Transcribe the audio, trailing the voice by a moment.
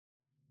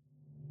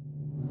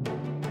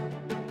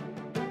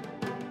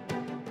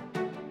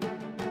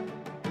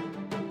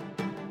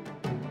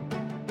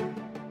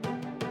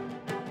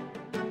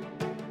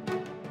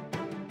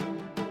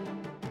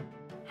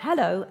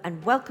Hello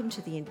and welcome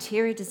to the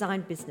Interior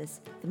Design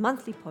Business, the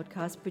monthly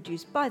podcast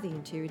produced by the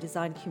interior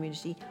design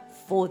community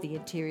for the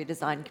interior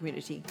design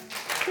community.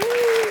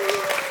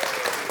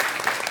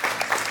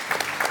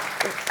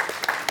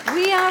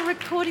 We are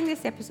recording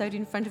this episode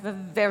in front of a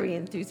very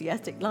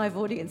enthusiastic live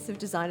audience of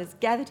designers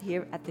gathered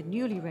here at the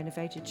newly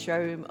renovated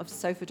showroom of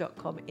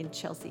sofa.com in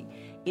Chelsea.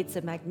 It's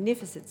a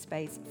magnificent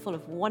space full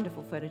of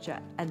wonderful furniture,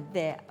 and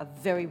there a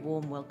very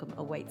warm welcome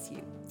awaits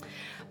you.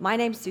 My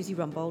name's Susie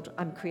Rumbold.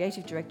 I'm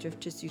Creative Director of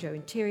Tessuto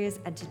Interiors,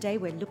 and today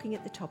we're looking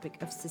at the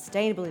topic of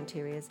sustainable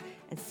interiors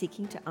and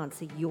seeking to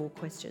answer your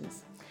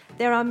questions.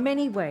 There are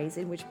many ways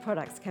in which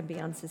products can be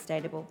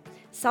unsustainable.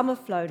 Some are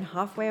flown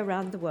halfway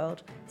around the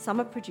world,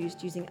 some are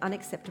produced using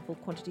unacceptable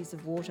quantities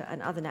of water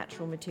and other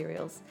natural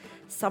materials.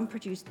 Some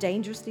produce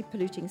dangerously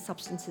polluting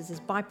substances as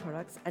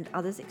byproducts, and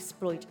others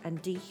exploit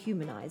and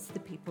dehumanize the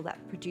people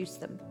that produce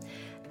them.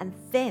 And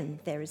then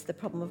there is the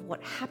problem of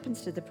what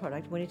happens to the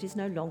product when it is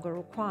no longer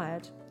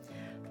required.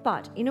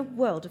 But in a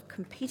world of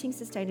competing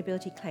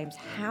sustainability claims,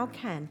 how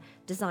can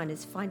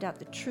designers find out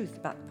the truth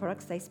about the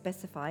products they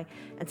specify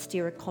and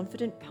steer a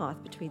confident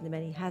path between the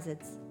many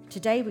hazards?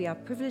 Today we are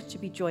privileged to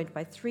be joined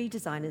by three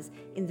designers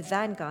in the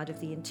vanguard of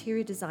the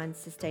interior design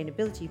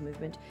sustainability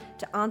movement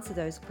to answer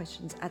those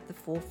questions at the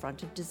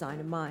forefront of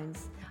designer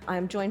minds. I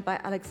am joined by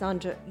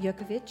Alexandra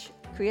Jurkiewicz,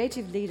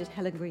 creative lead at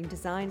Helen Green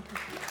Design.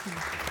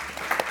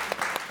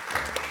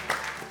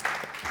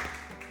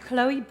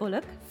 Chloe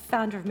Bullock,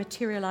 founder of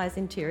Materialise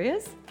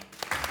Interiors.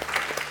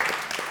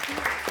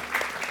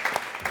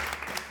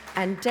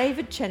 And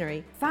David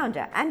Chenery,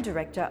 founder and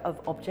director of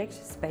Object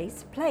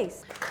Space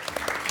Place.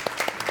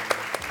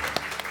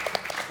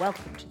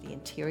 Welcome to the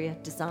interior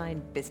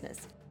design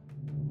business.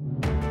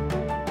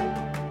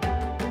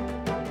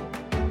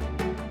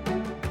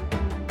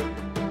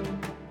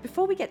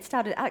 Before we get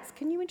started, Alex,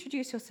 can you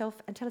introduce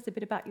yourself and tell us a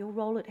bit about your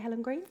role at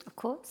Helen Green? Of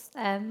course.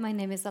 My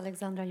name is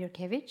Alexandra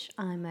Jurkiewicz.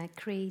 I'm a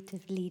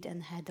creative lead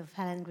and head of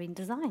Helen Green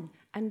Design.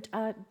 And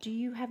do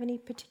you have any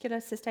particular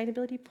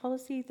sustainability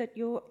policy that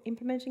you're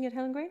implementing at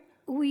Helen Green?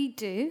 We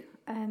do.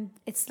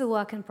 It's still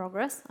work in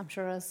progress, I'm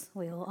sure as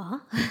we all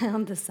are,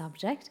 on the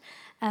subject.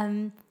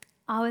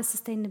 Our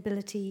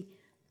sustainability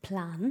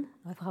plan,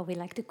 or how we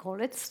like to call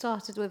it,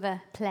 started with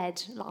a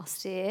pledge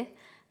last year.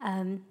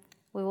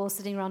 We were all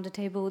sitting around the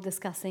table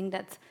discussing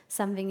that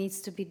something needs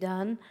to be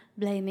done,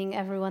 blaming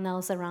everyone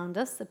else around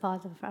us, a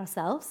part of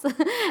ourselves,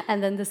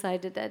 and then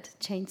decided that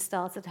change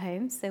starts at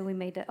home. So we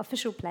made an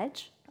official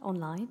pledge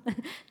online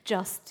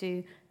just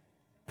to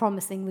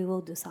promising we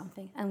will do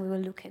something and we will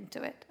look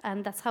into it.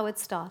 And that's how it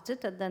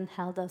started, and then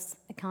held us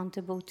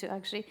accountable to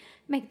actually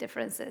make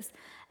differences.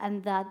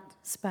 And that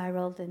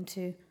spiraled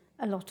into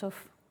a lot of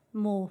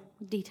more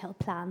detailed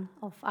plan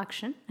of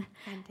action.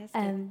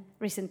 Fantastic.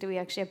 Recently, we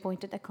actually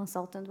appointed a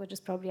consultant, which is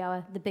probably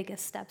the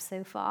biggest step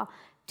so far,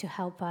 to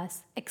help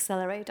us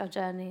accelerate our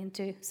journey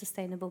into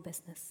sustainable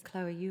business.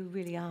 Chloe, you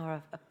really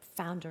are a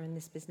founder in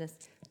this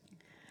business.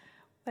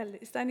 Well,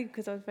 it's only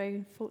because I was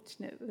very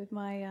fortunate with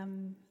my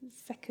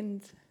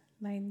second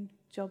main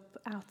job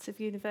out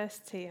of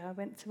university. I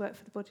went to work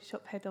for the Body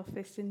Shop head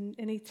office in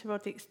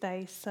Eterodics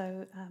days,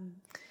 so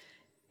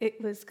it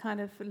was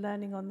kind of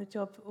learning on the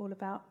job all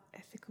about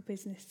ethical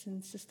business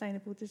and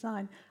sustainable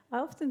design. I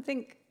often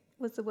think,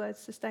 was the word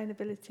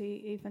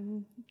sustainability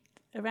even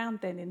around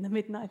then in the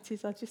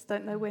mid-90s? I just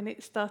don't know when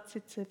it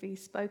started to be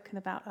spoken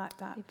about like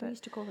that. People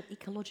used to call it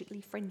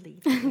ecologically friendly.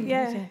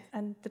 Yeah,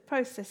 and the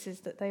processes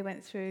that they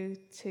went through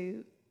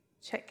to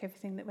check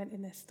everything that went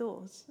in their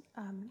stores,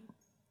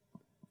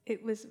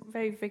 it was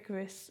very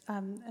vigorous,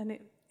 and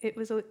it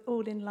was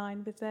all in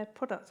line with their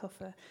product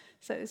offer.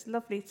 So it was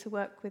lovely to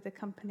work with a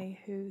company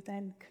who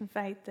then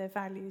conveyed their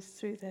values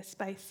through their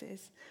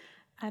spaces.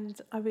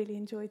 And I really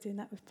enjoy doing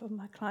that with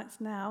my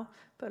clients now,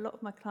 but a lot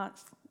of my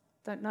clients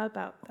don't know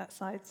about that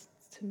side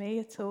to me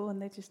at all,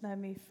 and they just know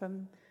me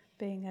from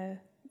being an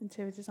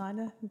interior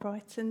designer in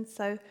Brighton.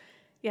 So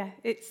yeah,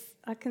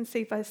 I can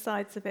see both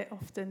sides of it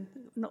often.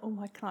 Not all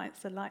my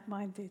clients are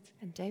like-minded.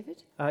 And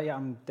David?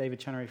 I'm David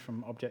Chenery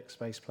from Object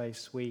Space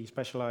Place. We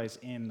specialise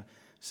in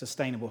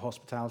sustainable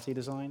hospitality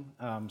design.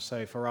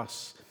 So for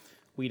us,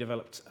 we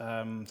developed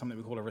something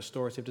we call a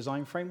restorative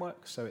design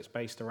framework. So it's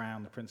based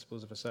around the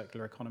principles of a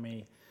circular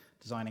economy,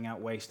 designing out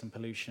waste and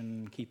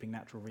pollution, keeping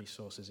natural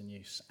resources in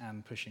use,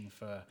 and pushing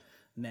for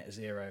net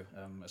zero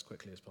as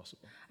quickly as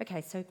possible.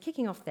 Okay, so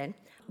kicking off then,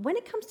 when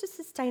it comes to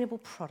sustainable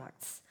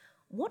products,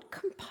 what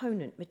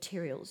component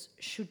materials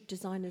should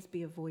designers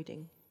be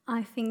avoiding?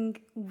 I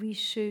think we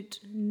should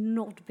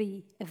not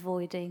be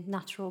avoiding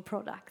natural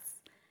products,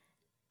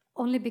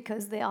 only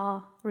because they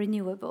are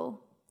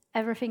renewable.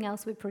 Everything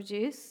else we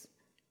produce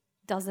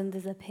doesn't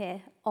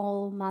disappear.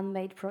 All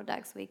man-made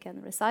products we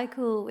can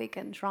recycle, we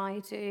can try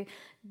to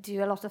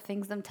do a lot of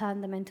things and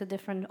turn them into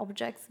different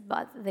objects,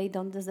 but they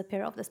don't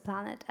disappear off this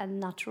planet, and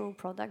natural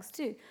products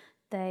do.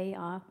 They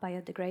are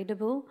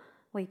biodegradable.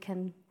 We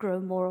can grow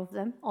more of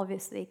them,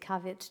 obviously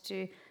caveat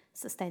to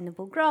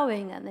sustainable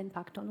growing and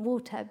impact on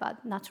water,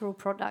 but natural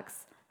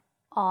products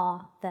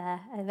are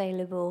there,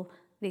 available.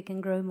 We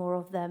can grow more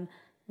of them.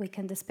 we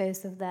can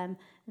dispose of them.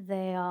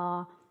 They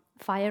are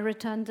fire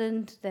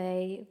retardant.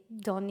 They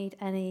don't need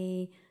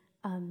any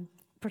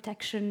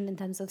protection in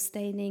terms of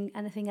staining,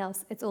 anything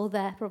else. It's all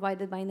there,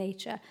 provided by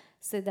nature.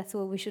 So that's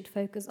what we should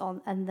focus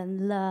on, and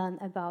then learn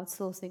about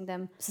sourcing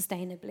them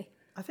sustainably.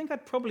 I think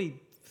I'd probably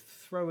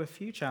throw a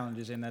few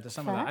challenges in there to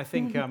some of that. I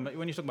think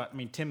when you talk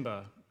about,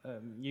 timber,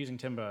 using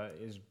timber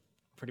is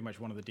pretty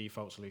much one of the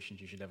default solutions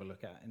you should ever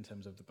look at in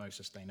terms of the most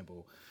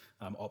sustainable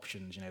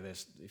options.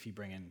 If you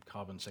bring in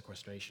carbon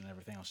sequestration and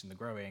everything else in the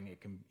growing,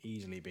 it can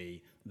easily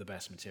be the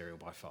best material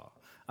by far.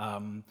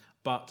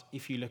 But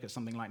if you look at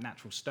something like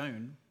natural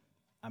stone,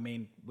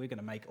 we're going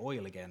to make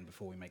oil again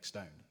before we make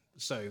stone.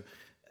 So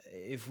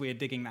if we're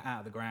digging that out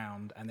of the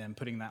ground and then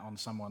putting that on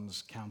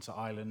someone's counter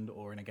island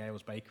or in a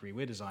Gale's bakery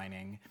we're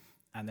designing,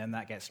 and then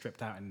that gets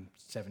stripped out in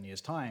 7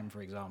 years' time,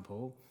 for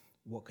example,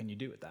 what can you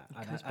do with that?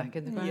 It goes back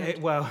in the ground. Yeah,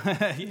 well,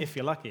 if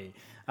you're lucky.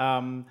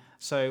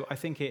 So I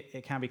think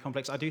it can be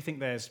complex. I do think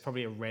there's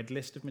probably a red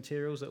list of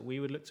materials that we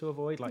would look to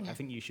avoid. I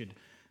think you should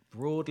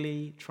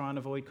broadly try and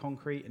avoid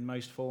concrete in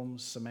most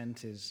forms.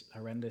 Cement is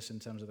horrendous in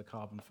terms of the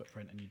carbon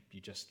footprint, and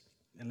you just,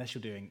 unless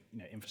you're doing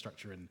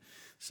infrastructure in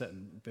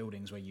certain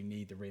buildings where you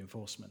need the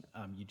reinforcement,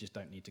 you just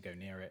don't need to go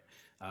near it.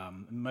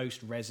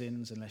 Most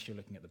resins, unless you're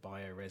looking at the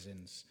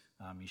bio-resins,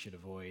 you should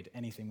avoid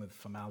anything with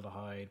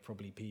formaldehyde,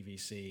 probably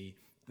PVC.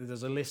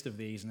 There's a list of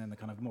these, and then the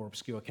kind of more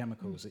obscure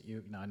chemicals that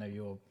I know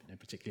you're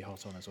particularly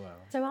hot on as well.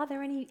 So are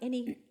there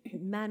any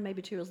man-made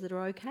materials that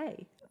are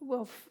okay?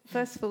 Well,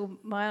 first of all,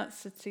 my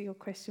answer to your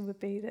question would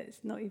be that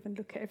it's not even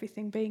look at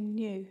everything being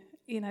new.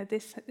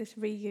 This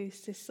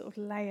reuse, this sort of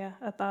layer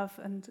above,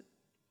 and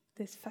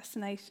this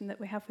fascination that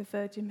we have with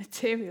virgin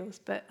materials.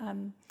 But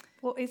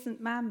what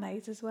isn't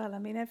man-made as well?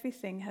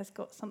 Everything has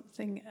got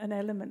an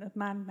element of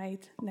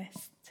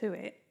man-madeness to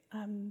it.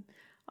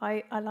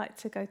 I like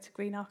to go to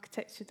Green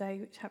Architecture Day,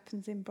 which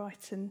happens in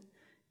Brighton,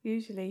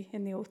 usually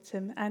in the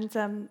autumn. And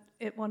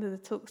at one of the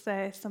talks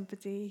there,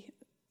 somebody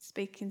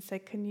speaking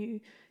said,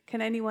 can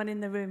anyone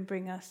in the room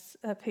bring us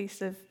a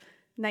piece of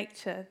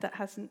nature that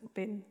hasn't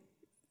been,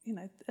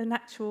 a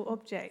natural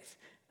object?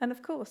 And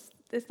of course,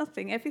 there's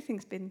nothing.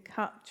 Everything's been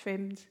cut,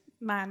 trimmed,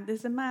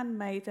 there's a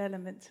man-made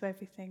element to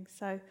everything.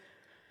 So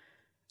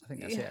I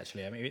think that's it,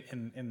 actually.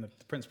 In the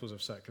principles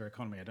of circular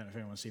economy, I don't know if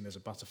anyone's seen, there's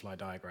a butterfly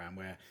diagram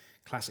where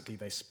classically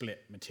they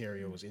split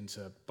materials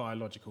into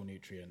biological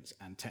nutrients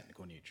and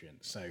technical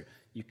nutrients. So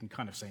you can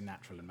kind of say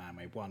natural and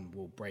man-made. One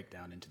will break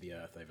down into the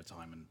earth over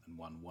time and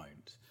one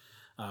won't.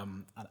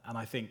 And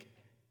I think,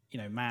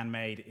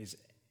 man-made is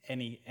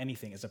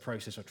anything is a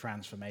process of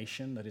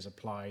transformation that is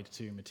applied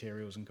to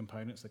materials and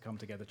components that come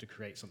together to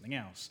create something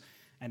else.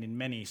 And in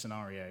many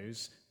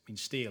scenarios,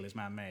 steel is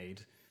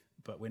man-made,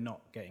 but we're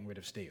not getting rid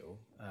of steel.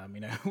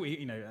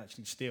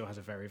 Actually steel has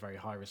a very, very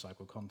high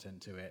recycled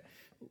content to it.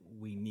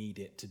 We need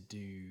it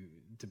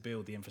to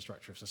build the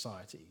infrastructure of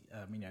society.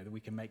 We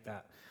can make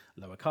that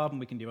lower carbon,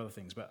 we can do other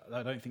things, but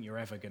I don't think you're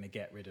ever going to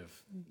get rid of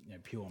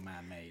pure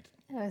man-made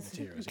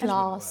materials.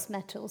 Glass,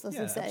 metals, as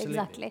you say,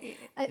 absolutely.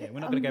 Exactly. We're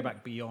not going to go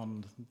back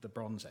beyond the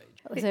Bronze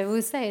Age. So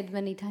we'll say it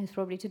many times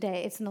probably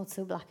today, it's not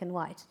so black and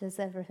white.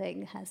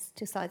 Everything has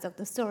two sides of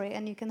the story,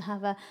 and you can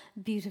have a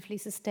beautifully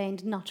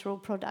sustained natural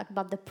product,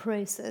 but the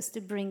process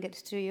to bring it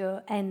to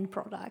your end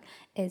product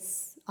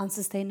is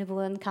unsustainable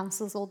and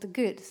cancels all the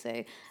good.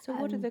 So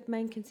what are the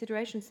main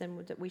considerations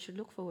then that we should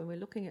look for when we're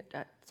looking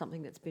at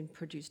something that's been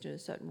produced in a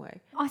certain way?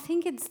 I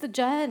think it's the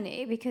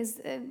journey, because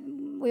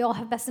we all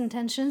have best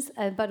intentions,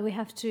 but we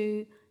have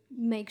to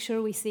make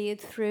sure we see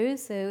it through.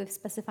 So if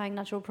specifying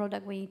natural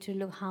product, we need to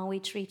look how we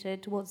treat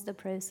it, what's the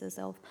process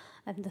of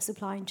the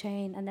supply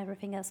chain and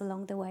everything else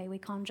along the way. We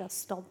can't just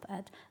stop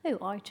at,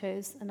 I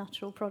chose a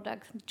natural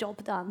product,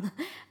 job done.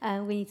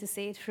 We need to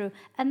see it through.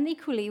 And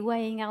equally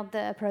weighing out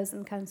the pros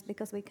and cons,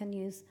 because we can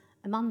use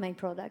a man-made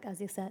product, as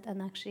you said,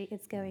 and actually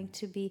it's going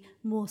to be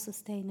more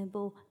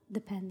sustainable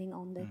depending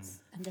on its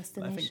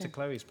destination. I think to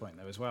Chloe's point,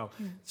 though, as well,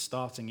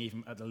 starting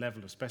even at the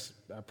level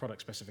of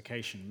product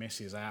specification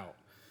misses out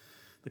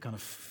the kind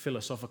of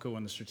philosophical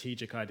and the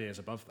strategic ideas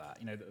above that.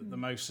 The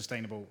most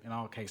sustainable, in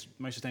our case,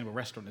 most sustainable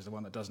restaurant is the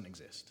one that doesn't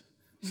exist.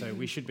 So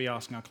we should be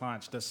asking our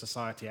clients, does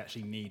society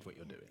actually need what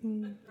you're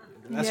doing?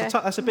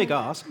 That's a big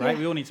ask, right?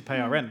 We all need to pay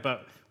our rent,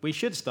 but we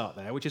should start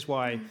there, which is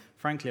why,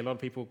 frankly, a lot of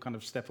people kind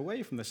of step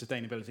away from the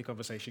sustainability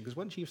conversation, because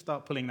once you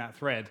start pulling that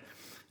thread,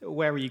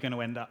 where are you going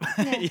to end up?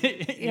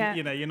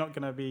 You're not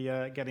going to be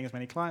getting as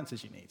many clients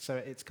as you need. So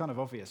it's kind of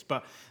obvious,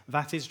 but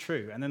that is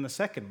true. And then the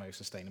second most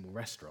sustainable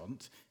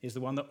restaurant is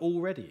the one that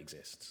already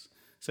exists.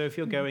 So if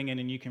you're going in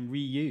and you can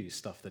reuse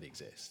stuff that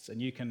exists,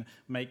 and you can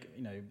make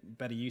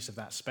better use of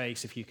that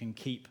space, if you can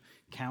keep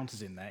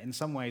counters in there, in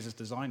some ways as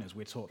designers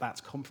we're taught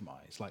that's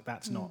compromise.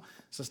 That's not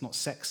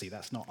sexy,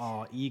 that's not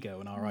our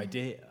ego and our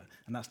idea,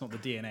 and that's not the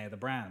DNA of the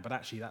brand. But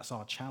actually that's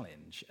our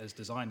challenge as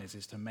designers,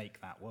 is to make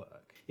that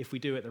work. If we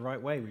do it the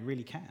right way, we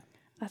really can.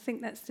 I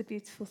think that's the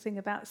beautiful thing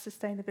about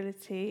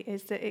sustainability,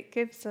 is that it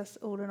gives us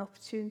all an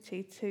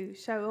opportunity to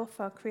show off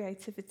our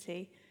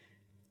creativity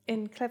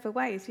in clever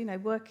ways, you know,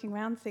 working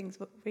around things,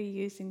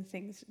 reusing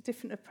things,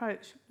 different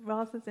approach,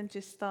 rather than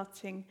just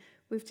starting.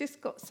 We've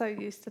just got so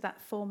used to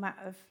that format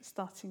of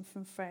starting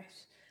from fresh.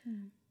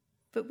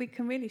 But we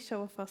can really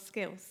show off our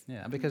skills.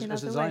 Yeah, and because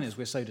as designers,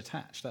 we're so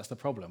detached. That's the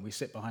problem. We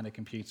sit behind a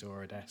computer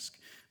or a desk.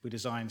 We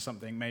design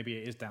something. Maybe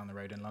it is down the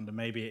road in London.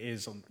 Maybe it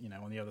is on,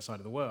 on the other side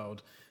of the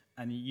world.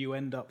 And you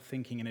end up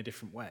thinking in a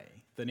different way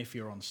than if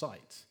you're on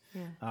site.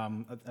 Yeah. I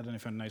don't know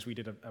if anyone knows, we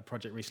did a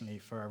project recently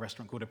for a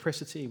restaurant called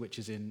Apricity, which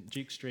is in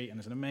Duke Street, and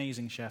there's an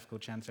amazing chef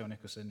called Chantel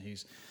Nicholson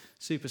who's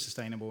super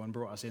sustainable and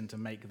brought us in to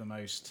make the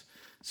most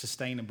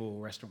sustainable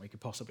restaurant we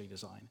could possibly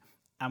design.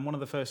 And one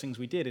of the first things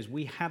we did is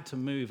we had to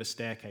move a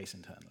staircase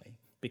internally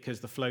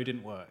because the flow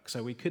didn't work,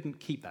 so we couldn't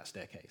keep that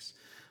staircase.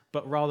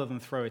 But rather than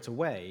throw it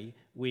away,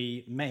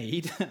 we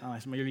made, I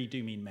really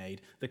do mean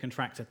made, the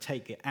contractor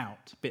take it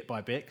out bit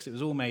by bit, because it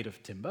was all made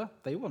of timber.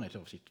 They wanted to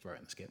obviously throw it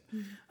in the skip.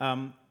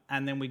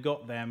 And then we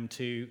got them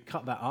to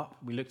cut that up.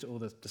 We looked at all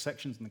the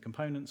sections and the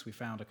components. We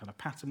found a kind of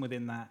pattern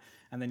within that,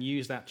 and then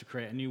used that to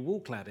create a new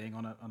wall cladding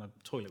on a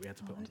toilet we had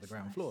to put onto the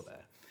ground floor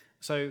there.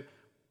 So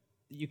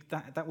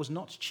that was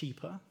not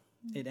cheaper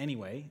in any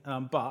way,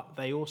 but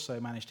they also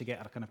managed to get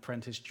an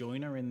apprentice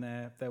joiner in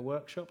their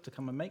workshop to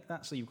come and make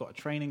that. So you've got a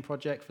training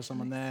project for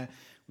someone there.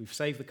 We've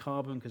saved the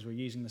carbon because we're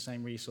using the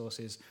same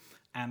resources.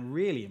 And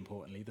really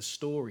importantly, the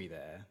story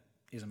there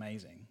is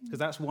amazing. Because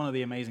that's one of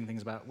the amazing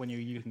things about when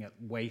you're looking at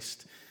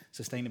waste,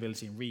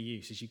 sustainability and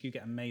reuse, is you could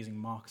get amazing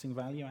marketing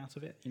value out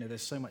of it.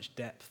 There's so much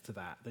depth to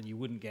that than you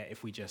wouldn't get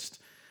if we just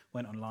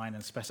went online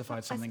and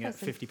specified something at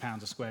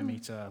 £50 a square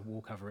metre,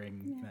 wall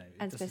covering.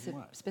 And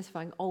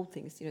specifying old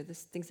things, the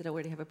things that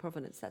already have a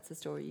provenance. That's the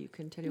story you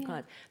can tell your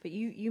clients. But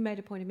you made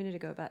a point a minute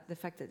ago about the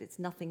fact that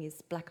nothing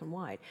is black and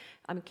white.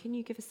 Can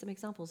you give us some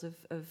examples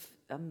of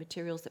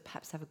materials that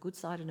perhaps have a good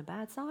side and a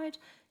bad side?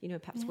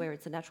 Perhaps where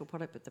it's a natural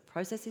product but the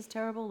process is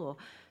terrible, or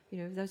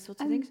those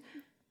sorts of things.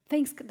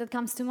 Things that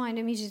comes to mind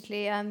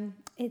immediately,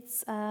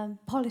 it's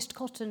polished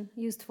cotton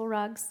used for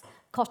rugs.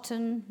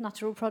 Cotton,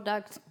 natural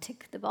product,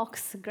 tick the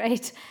box,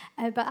 great.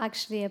 But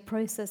actually a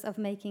process of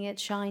making it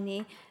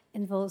shiny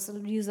involves the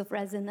use of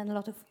resin and a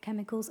lot of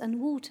chemicals and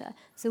water.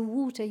 So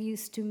water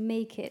used to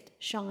make it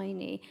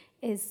shiny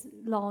is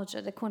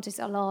larger, the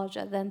quantities are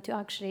larger than to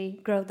actually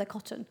grow the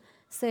cotton.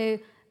 So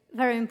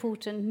very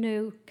important,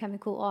 no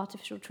chemical or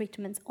artificial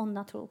treatments on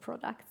natural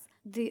products.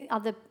 The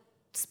other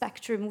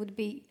spectrum would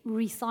be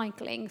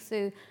recycling.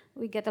 So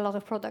we get a lot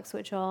of products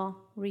which are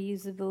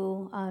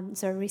reusable,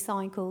 so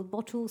recycled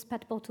bottles,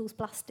 PET bottles,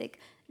 plastic.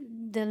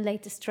 The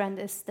latest trend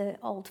is the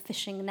old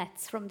fishing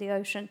nets from the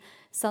ocean.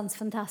 Sounds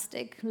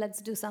fantastic,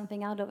 let's do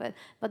something out of it.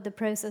 But the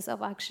process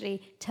of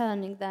actually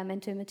turning them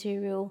into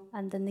material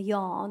and then the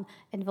yarn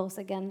involves,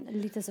 again,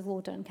 liters of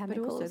water and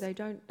chemicals. But also they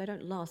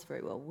don't last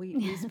very well.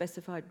 We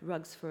specified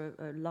rugs for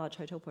a large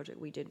hotel project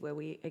we did where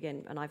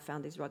and I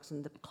found these rugs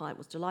and the client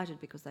was delighted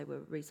because they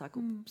were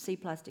recycled sea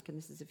plastic, and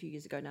this is a few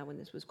years ago now when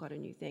this was quite a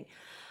new thing.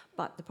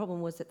 But the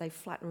problem was that they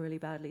flatten really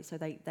badly, so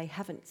they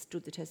haven't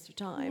stood the test of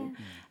time.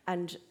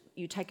 And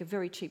you take a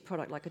very cheap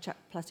product like a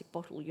plastic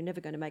bottle, you're never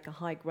going to make a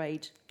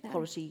high-grade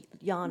quality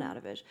yarn out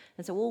of it.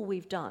 And so all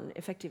we've done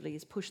effectively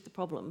is push the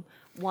problem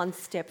one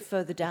step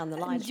further down the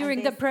line. And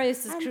during the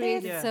process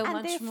created so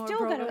much more problems. And they're still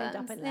going to end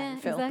up in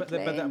landfill.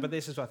 Exactly. But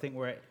this is, I think,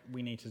 where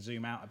we need to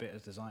zoom out a bit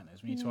as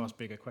designers. We need to ask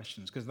bigger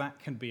questions, because that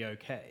can be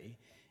okay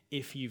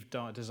if you've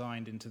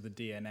designed into the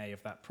DNA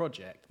of that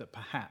project that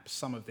perhaps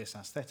some of this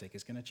aesthetic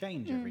is going to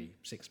change every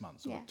 6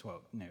 months or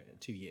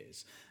 2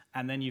 years.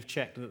 And then you've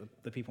checked that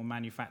the people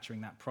manufacturing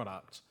that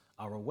product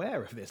are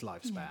aware of this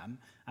lifespan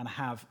and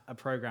have a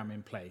program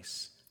in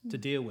place to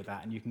deal with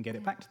that, and you can get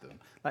it back to them.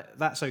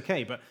 That's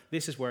okay, but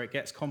this is where it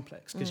gets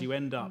complex, because you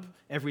end up,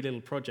 every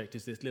little project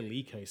is this little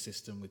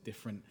ecosystem with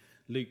different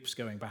loops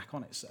going back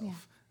on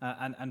itself,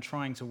 and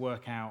trying to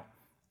work out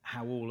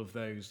how all of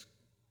those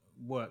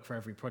work for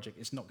every project.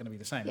 It's not going to be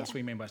the same. That's what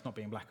we mean by it's not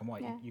being black and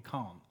white. You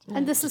can't.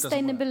 And the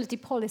sustainability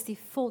policy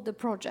for the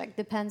project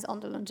depends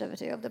on the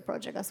longevity of the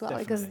project as well.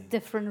 Because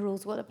different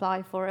rules will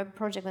apply for a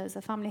project that is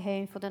a family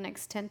home for the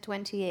next 10,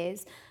 20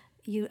 years.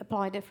 You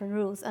apply different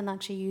rules and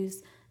actually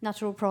use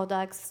natural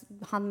products,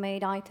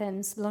 handmade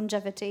items,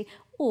 longevity,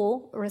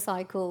 or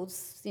recycled,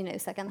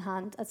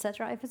 second-hand,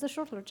 etc. if it's a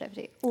short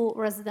longevity, or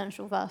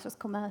residential versus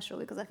commercial,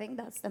 because I think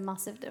that's the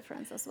massive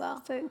difference as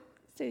well. So,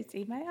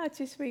 Susie, may I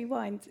just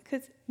rewind?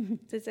 Because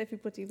does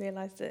everybody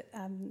realise that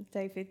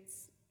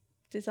David's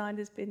design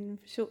has been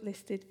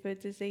shortlisted for a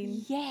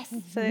Dezeen? Yes.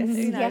 So,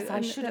 yes,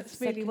 I should have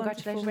said really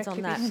congratulations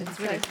on that. It's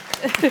really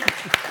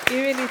you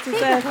really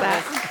deserve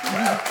that.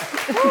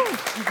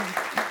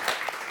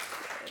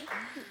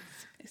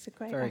 It's a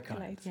great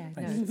accolade. Yeah,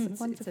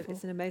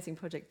 it's an amazing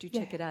project. Do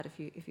check it out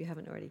if you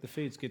haven't already. The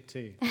food's good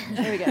too.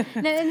 There we go.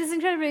 No, and it's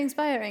incredibly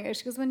inspiring,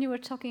 actually, because when you were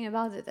talking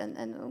about it,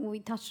 and we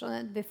touched on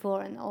it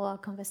before in all our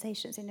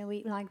conversations,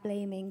 we like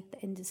blaming the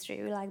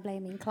industry, we like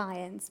blaming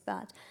clients,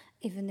 but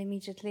even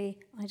immediately,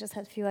 I just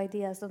had a few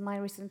ideas of my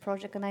recent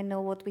project and I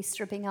know what we're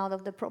stripping out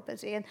of the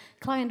property. And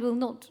client will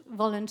not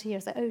volunteer,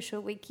 say, oh,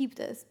 sure, we keep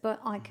this, but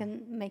I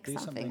can make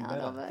something out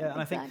better. of it. Yeah,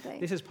 and I think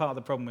this is part of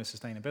the problem with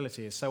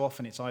sustainability is so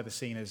often it's either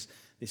seen as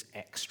this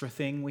extra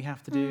thing we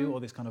have to do or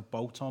this kind of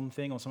bolt-on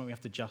thing or something we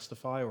have to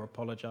justify or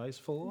apologise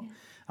for. Yeah.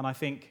 And I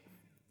think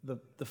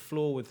the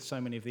flaw with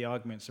so many of the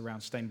arguments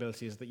around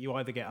sustainability is that you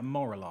either get a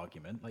moral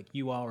argument, like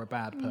you are a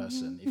bad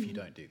person if you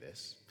don't do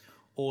this,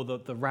 or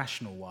the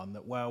rational one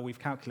that, well, we've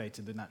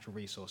calculated the natural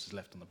resources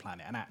left on the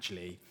planet and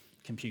actually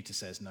computer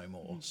says no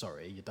more,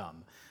 sorry, you're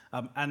done.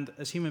 And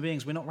as human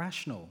beings, we're not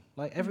rational.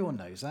 Like everyone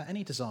knows that.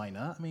 Any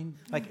designer, I mean,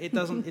 like it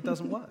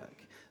doesn't work.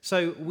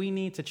 So we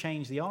need to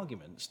change the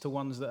arguments to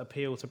ones that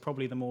appeal to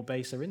probably the more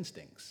baser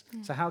instincts.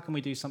 Yeah. So how can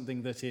we do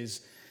something that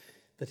is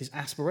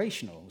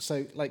aspirational?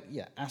 So, like,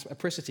 yeah,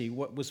 apricity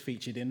was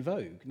featured in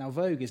Vogue. Now,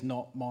 Vogue is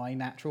not my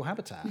natural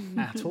habitat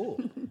at all,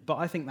 but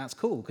I think that's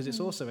cool because it's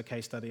also a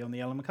case study on the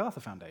Ellen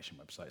MacArthur Foundation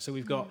website. So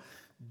we've got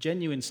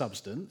genuine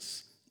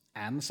substance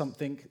and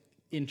something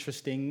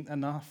interesting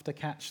enough to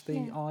catch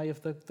the eye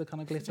of the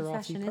kind of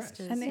glitterati press.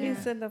 And it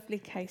is a lovely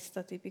case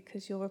study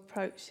because your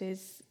approach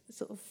is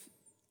sort of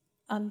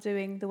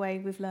undoing the way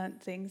we've learnt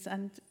things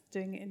and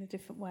doing it in a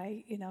different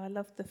way. You know, I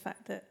love the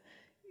fact that,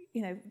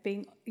 you know,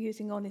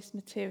 using honest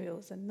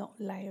materials and not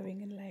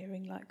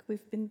layering like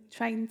we've been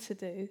trained to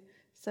do.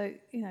 So,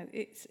 you know,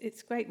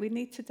 it's great. We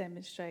need to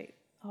demonstrate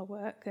our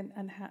work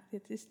and how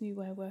this new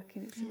way of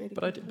working. It's really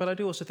but I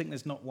do also think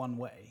there's not one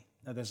way.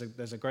 There's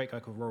a great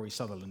guy called Rory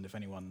Sutherland, if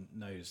anyone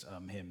knows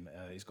him.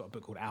 He's got a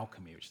book called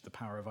Alchemy, which is the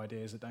power of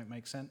ideas that don't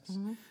make sense.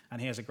 Mm-hmm.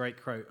 And he has a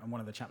great quote, and one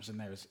of the chapters in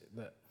there is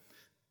that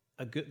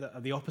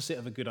the opposite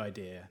of a good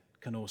idea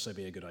can also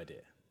be a good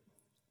idea.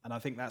 And I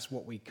think that's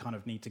what we kind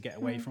of need to get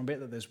away from a bit,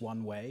 that there's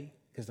one way,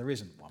 because there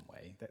isn't one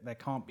way. There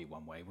can't be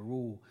one way. We're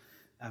all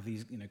have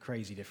these, you know,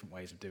 crazy different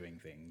ways of doing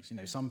things. You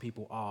know, some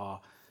people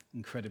are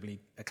incredibly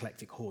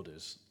eclectic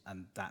hoarders,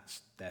 and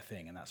that's their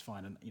thing, and that's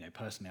fine. And, you know,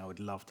 personally, I would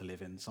love to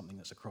live in something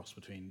that's a cross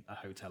between a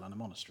hotel and a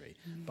monastery.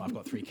 But I've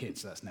got 3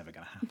 kids, so that's never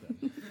going to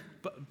happen.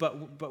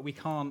 But we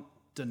can't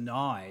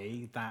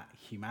deny that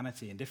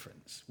humanity and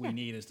difference. We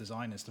need, as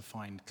designers, to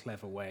find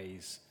clever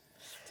ways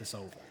to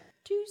solve it.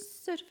 Do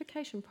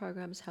certification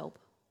programs help?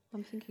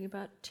 I'm thinking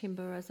about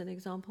timber as an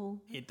example.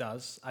 It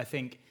does. I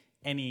think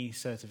any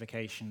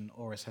certification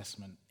or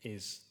assessment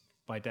is,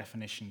 by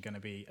definition, going to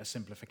be a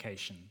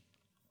simplification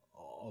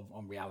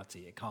on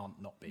reality. It can't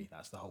not be.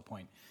 That's the whole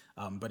point.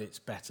 But it's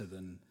better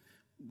than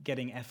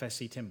getting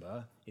FSC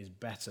timber is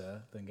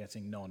better than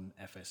getting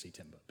non-FSC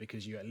timber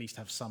because you at least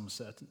have some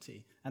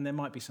certainty. And there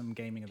might be some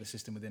gaming of the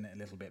system within it a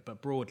little bit,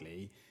 but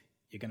broadly,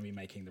 you're going to be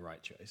making the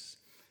right choice.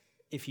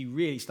 If you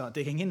really start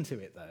digging into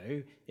it,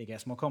 though, it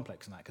gets more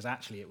complex than that, because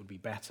actually it would be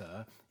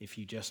better if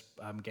you just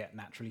get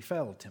naturally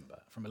felled timber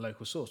from a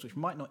local source, which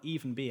might not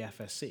even be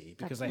FSC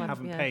because they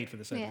haven't paid for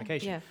the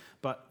certification. Yeah.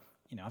 But,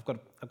 you know, I've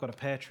got a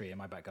pear tree in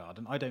my back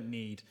garden. I don't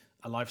need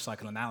a life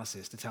cycle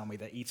analysis to tell me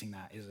that eating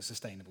that is a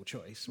sustainable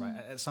choice, right?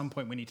 At some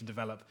point, we need to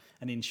develop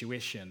an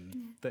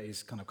intuition that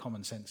is kind of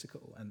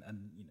commonsensical and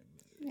you know.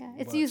 Yeah,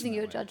 it's using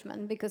your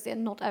judgment because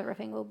not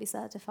everything will be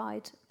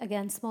certified.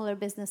 Again, smaller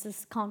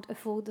businesses can't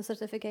afford the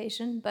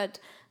certification, but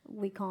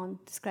we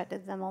can't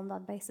discredit them on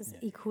that basis. Yeah.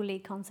 Equally,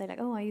 can't say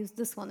like, oh, I used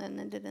this one and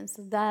it didn't,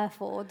 so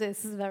therefore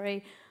this is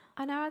very...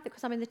 I know,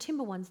 because I mean the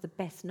timber one's the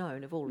best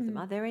known of all of them.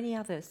 Are there any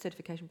other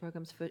certification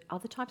programs for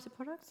other types of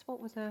products? What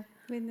was a...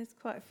 I mean, there's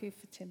quite a few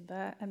for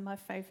timber, and my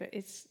favourite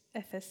is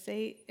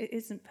FSC. It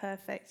isn't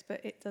perfect,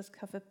 but it does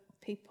cover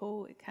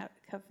people. It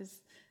covers...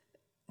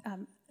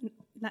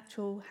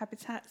 natural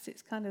habitats.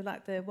 It's kind of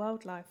like the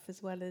wildlife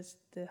as well as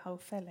the whole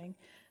felling.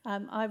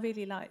 I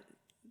really like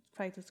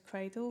Cradle to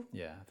Cradle.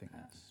 Yeah, I think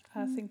that's...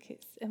 I think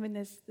it's... I mean,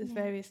 there's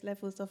various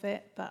levels of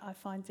it, but I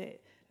find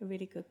it a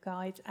really good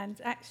guide. And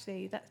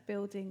actually, that's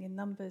building in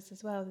numbers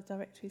as well. The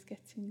directory is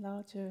getting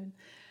larger.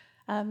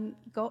 And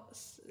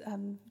GOTS,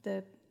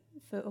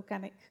 for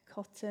organic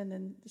cotton,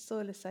 and the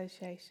Soil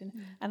Association.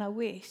 And I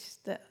wish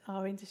that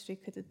our industry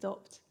could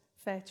adopt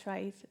fair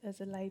trade as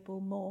a label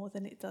more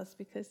than it does,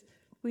 because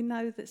we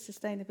know that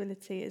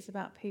sustainability is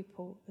about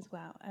people as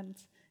well, and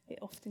it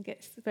often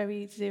gets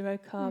very zero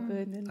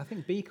carbon. And I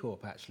think B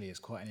Corp actually is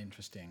quite an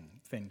interesting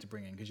thing to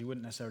bring in, because you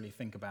wouldn't necessarily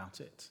think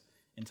about it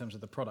in terms of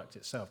the product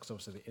itself, because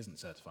obviously it isn't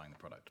certifying the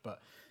product.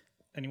 But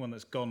anyone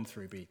that's gone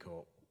through B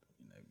Corp,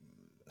 you know,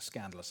 a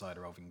scandal aside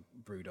involving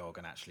Brewdog,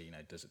 and actually, you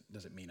know,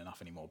 does it mean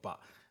enough anymore? But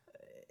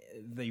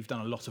they've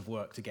done a lot of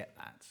work to get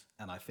that,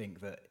 and I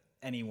think that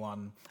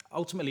anyone,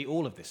 ultimately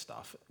all of this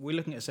stuff, we're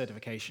looking at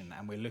certification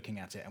and we're looking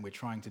at it and we're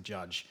trying to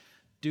judge,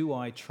 do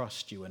I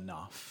trust you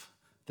enough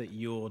that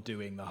you're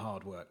doing the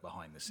hard work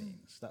behind the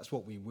scenes? That's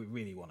what we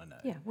really want to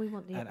know. Yeah, we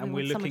want and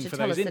we're looking for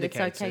those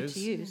indicators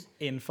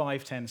in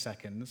 5-10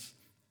 seconds,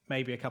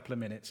 maybe a couple of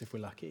minutes if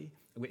we're lucky,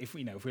 if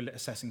we're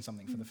assessing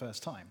something for the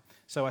first time.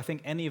 So I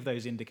think any of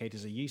those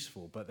indicators are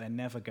useful, but they're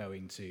never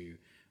going to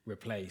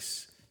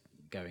replace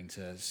going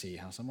to see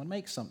how someone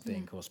makes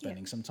something or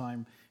spending some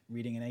time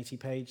reading an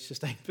 80-page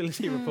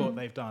sustainability report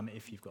they've done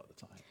if you've got the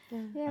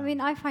time. Yeah, I mean,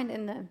 I find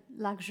in the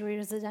luxury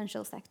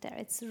residential sector,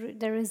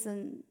 there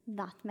isn't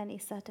that many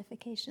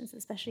certifications,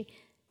 especially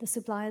the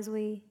suppliers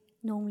we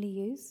normally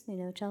use. You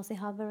know, Chelsea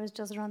Harbour is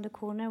just around the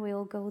corner. We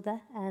all go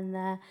there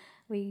and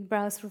we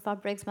browse through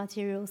fabrics,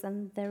 materials,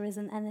 and there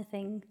isn't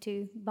anything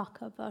to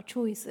back up our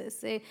choices.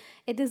 So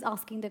it is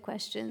asking the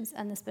questions,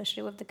 and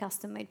especially with the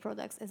custom-made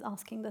products, is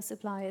asking the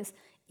suppliers,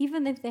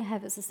 even if they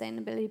have a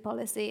sustainability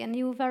policy, and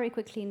you will very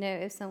quickly know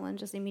if someone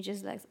just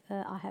immediately like,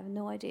 I have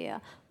no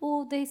idea.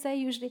 Or they say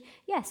usually,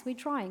 yes, we're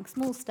trying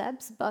small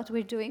steps, but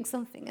we're doing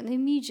something. And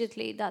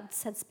immediately that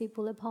sets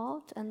people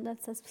apart, and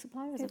that sets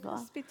suppliers apart.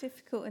 It must be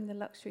difficult in the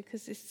luxury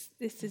because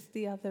this is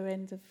the other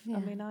end of, I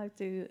mean, I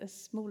do a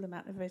small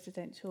amount of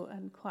residential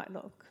and quite a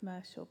lot of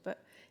commercial,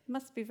 but it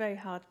must be very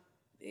hard.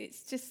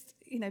 It's just,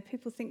 you know,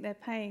 people think they're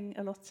paying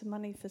a lot of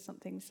money for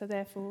something, so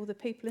therefore all the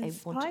people in the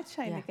supply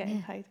chain are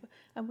getting paid.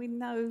 And we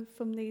know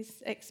from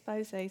these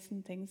exposés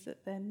and things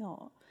that they're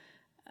not.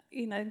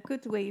 You know,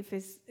 good weave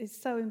is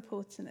so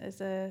important as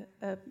a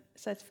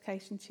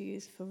certification to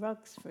use for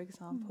rugs, for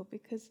example,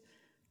 because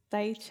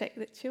they check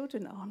that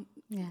children aren't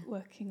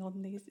working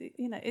on these.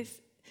 You know,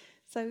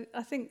 so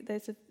I think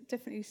there's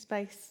definitely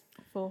space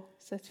for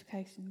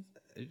certifications.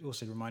 It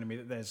also reminded me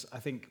that there's, I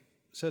think,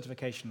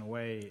 certification in a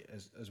way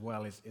as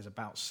well is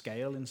about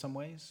scale in some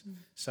ways.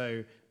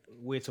 So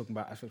we're talking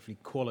about actually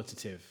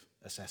qualitative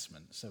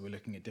assessment. So we're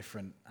looking at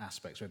different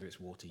aspects, whether it's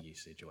water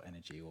usage or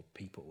energy or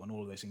people and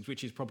all of those things,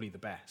 which is probably the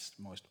best,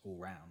 most all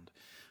round.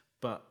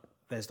 But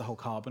there's the whole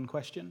carbon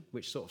question,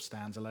 which sort of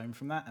stands alone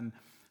from that. And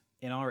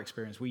in our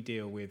experience, we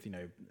deal with, you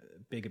know,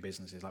 bigger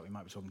businesses, like we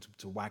might be talking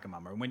to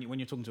Wagamama. And when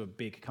you're talking to a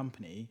big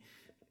company,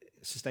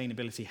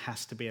 sustainability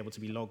has to be able to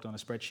be logged on a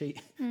spreadsheet,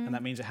 and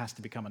that means it has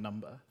to become a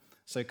number.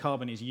 So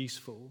carbon is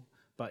useful,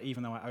 but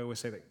even though I always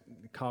say that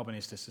carbon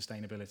is to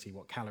sustainability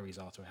what calories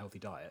are to a healthy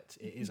diet,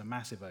 it is a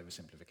massive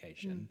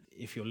oversimplification.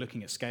 If you're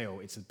looking at scale,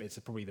 it's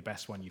probably the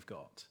best one you've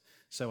got.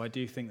 So I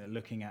do think that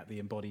looking at the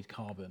embodied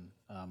carbon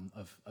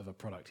of a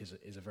product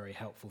is a very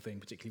helpful thing,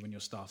 particularly when you're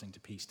starting to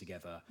piece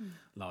together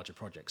larger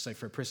projects. So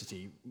for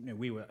Apricity, you know,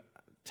 we were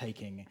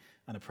taking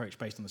an approach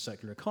based on the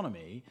circular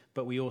economy,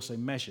 but we also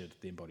measured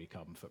the embodied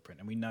carbon footprint,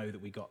 and we know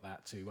that we got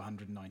that to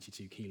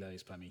 192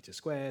 kilos per metre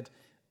squared,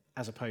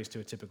 as opposed to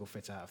a typical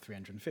fit out of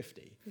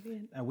 350.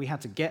 We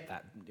had to get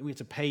that. We had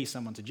to pay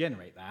someone to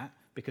generate that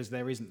because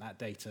there isn't that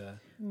data.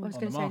 I was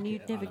going to say, and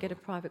you'd never get a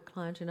private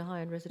client in a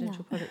high-end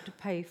residential product to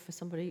pay for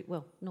somebody.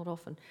 Well, not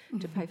often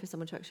to pay for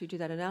someone to actually do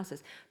that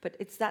analysis. But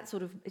it's that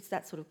sort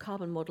of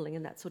carbon modelling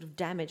and that sort of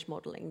damage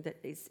modelling that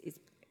is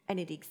and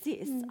it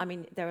exists. I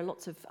mean, there are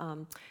lots of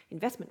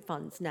investment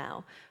funds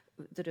now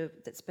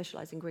that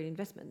specialise in green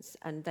investments,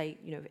 and they,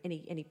 you know,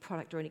 any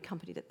product or any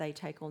company that they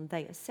take on,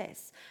 they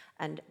assess,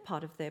 and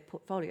part of their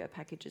portfolio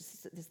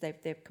packages is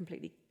they're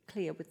completely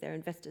clear with their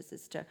investors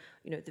as to,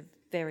 you know,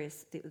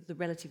 the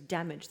relative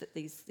damage that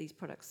these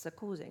products are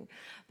causing.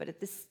 But at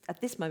this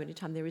moment in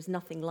time, there is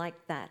nothing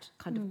like that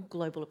kind of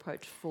global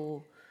approach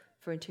for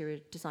interior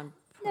design.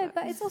 No,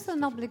 but it's also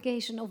an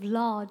obligation of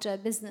larger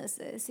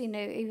businesses. You know,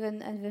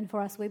 even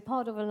for us, we're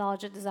part of a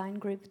larger design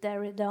group.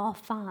 There are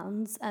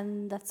fans,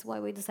 and that's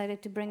why we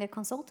decided to bring a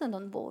consultant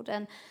on board.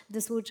 And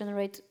this will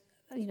generate,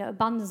 you know,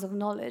 abundance of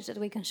knowledge that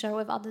we can share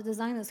with other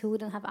designers who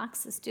wouldn't have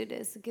access to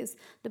this, because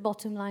the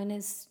bottom line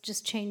is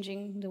just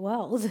changing the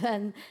world.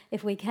 And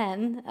if we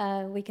can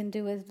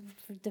do it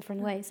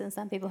different ways. And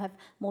some people have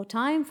more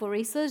time for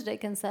research, they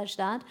can search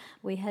that.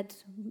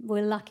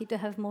 We're lucky to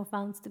have more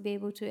funds to be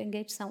able to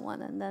engage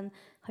someone, and then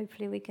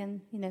hopefully we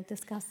can, you know,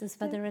 discuss this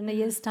further in a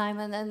year's time,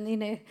 and then, you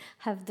know,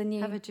 have the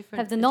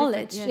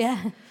knowledge.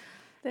 Yes.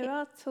 There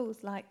are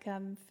tools like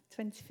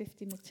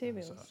 2050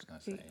 materials,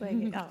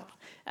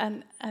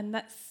 and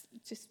that's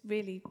just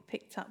really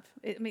picked up.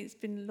 I mean, it's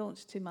been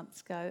launched 2 months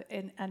ago,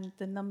 and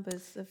the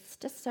numbers of...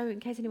 Just so in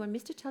case anyone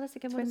missed it, tell us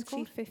again what it's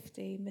called.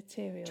 2050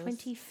 materials.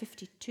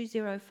 2050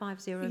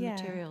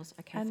 materials.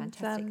 Okay, and,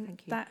 fantastic,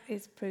 thank you. That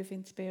is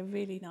proving to be a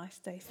really nice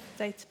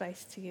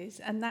database to use,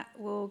 and that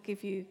will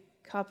give you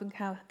carbon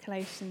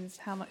calculations,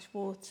 how much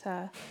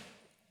water.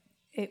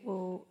 It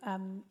will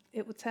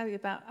tell you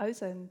about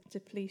ozone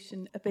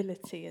depletion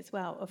ability as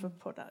well of a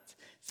product.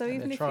 So and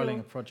even they're if trialling you're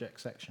a project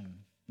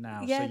section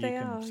now, so you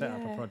can set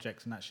up a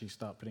project and actually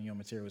start putting your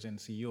materials in.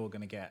 So you're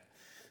going to get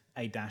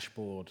a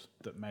dashboard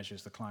that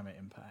measures the climate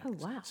impact. Oh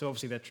wow! So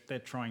obviously they're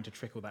trying to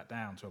trickle that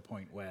down to a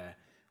point where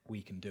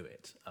we can do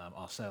it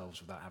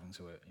ourselves without having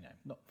to, you know,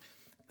 not.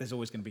 There's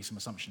always going to be some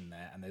assumption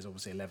there, and there's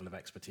obviously a level of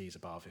expertise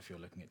above if you're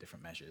looking at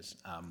different measures.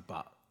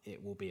 But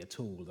it will be a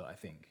tool that I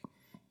think,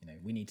 you know,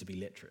 we need to be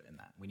literate in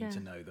that. We need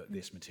to know that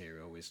this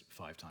material is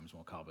 5 times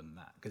more carbon than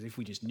that. Because if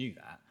we just knew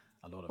that,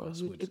 a lot of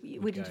us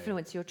would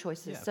influence your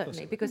choices,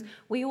 certainly. Because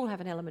we all have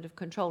an element of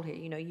control here.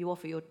 You know, you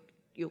offer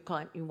your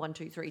client 1,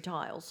 2, 3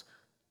 tiles,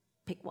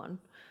 pick one.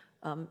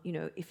 You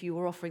know, if you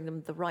were offering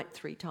them the right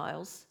 3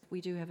 tiles,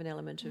 we do have an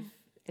element of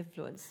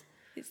influence.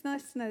 It's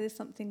nice to know there's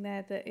something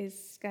there that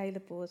is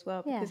scalable as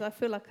well, because I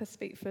feel like I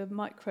speak for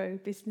micro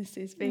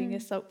businesses being a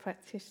salt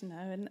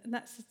practitioner, and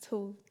that's a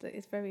tool that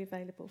is very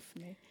available for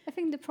me. I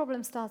think the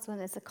problem starts when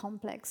there's a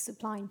complex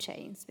supply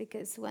chains,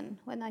 because when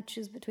I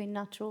choose between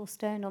natural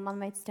stone or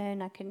man-made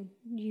stone, I can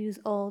use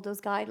all those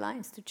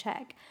guidelines to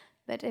check.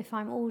 But if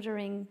I'm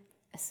ordering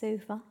a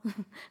sofa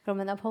from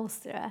an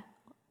upholsterer,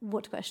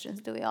 what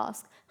questions do we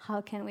ask? How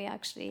can we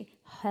actually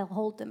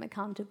hold them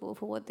accountable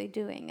for what they're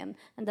doing? And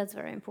that's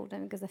very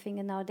important, because I think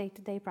in our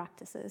day-to-day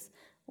practices,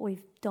 we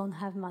don't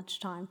have much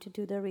time to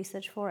do the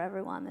research for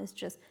everyone. It's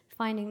just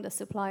finding the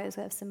suppliers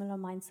who have similar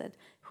mindset,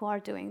 who are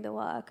doing the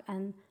work,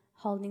 and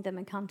holding them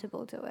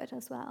accountable to it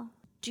as well.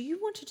 Do you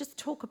want to just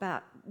talk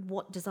about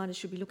what designers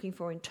should be looking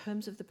for in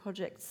terms of the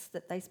projects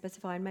that they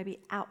specify, and maybe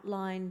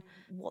outline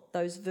what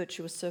those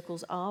virtuous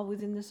circles are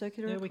within the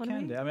circular economy? Yeah, we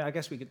can do. I mean, I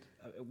guess we could.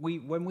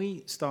 When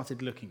we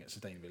started looking at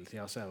sustainability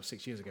ourselves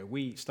 6 years ago,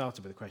 we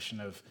started with the question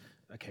of,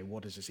 okay,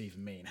 what does this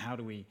even mean? How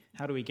do we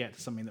get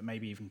to something that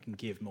maybe even can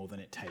give more than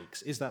it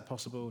takes? Is that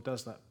possible?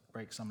 Does that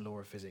break some law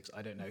of physics?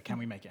 I don't know. Can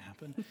we make it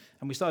happen?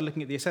 And we started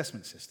looking at the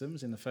assessment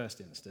systems in the first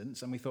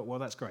instance, and we thought, well,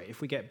 that's great. If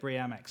we get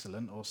BREEAM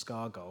Excellent or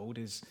SCAR Gold,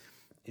 is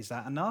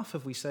that enough?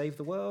 Have we saved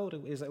the world?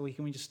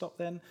 Can we just stop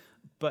then?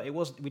 But it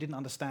wasn't. We didn't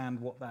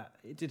understand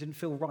it didn't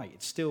feel right.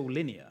 It's still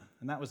linear,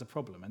 and that was the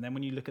problem. And then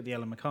when you look at the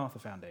Ellen MacArthur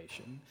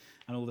Foundation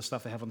and all the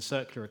stuff they have on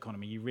circular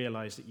economy, you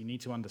realise that you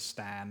need to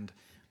understand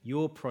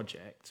your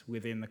project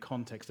within the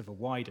context of a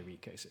wider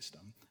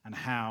ecosystem, and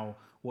how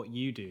what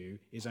you do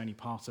is only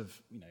part of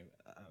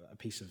a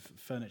piece of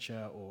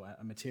furniture or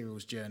a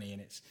materials journey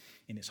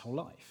in its whole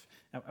life.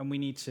 And we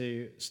need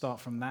to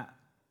start from that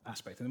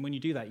aspect. And when you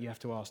do that, you have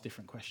to ask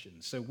different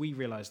questions. So we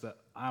realized that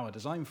our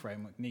design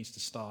framework needs to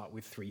start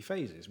with 3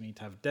 phases. We need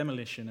to have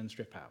demolition and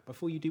strip out.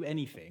 Before you do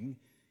anything,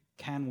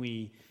 can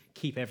we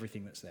keep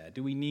everything that's there?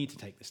 Do we need to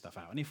take this stuff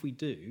out? And if we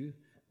do,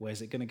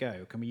 where's it going to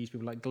go? Can we use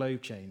people like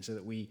Globe Chain so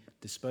that we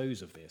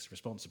dispose of this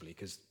responsibly?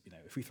 Because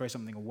if we throw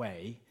something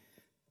away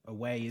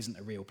isn't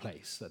a real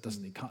place. That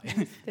doesn't. It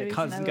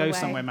can't go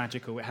somewhere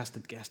magical. It has to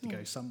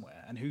go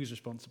somewhere. And who's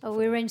responsible? Or Oh,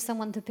 we arrange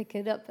someone to pick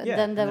it up,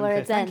 and then where it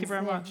ends. Thank you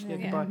very much.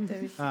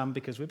 Goodbye.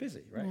 Because we're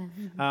busy, right?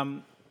 Yeah.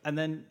 And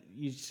then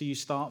you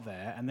start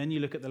there, and then you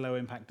look at the low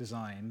impact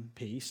design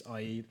piece,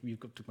 i.e., we've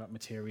got to talk about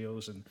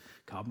materials and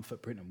carbon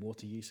footprint and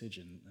water usage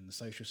and the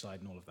social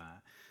side and all of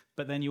that.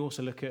 But then you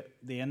also look at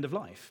the end of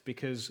life,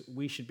 because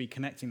we should be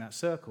connecting that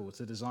circle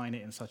to design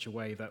it in such a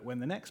way that when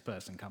the next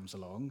person comes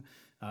along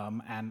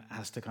and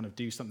has to kind of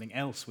do something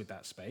else with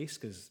that space,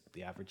 because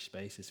the average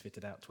space is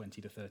fitted out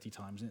 20 to 30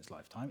 times in its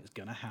lifetime, it's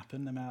going to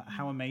happen no matter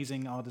how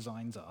amazing our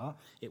designs are,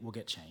 it will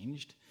get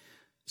changed.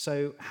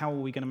 So how are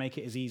we going to make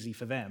it as easy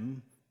for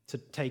them to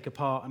take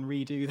apart and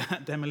redo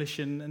that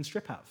demolition and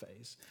strip out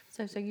phase?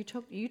 So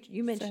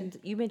you mentioned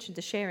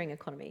the sharing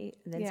economy,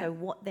 and then so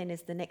what then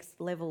is the next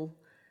level?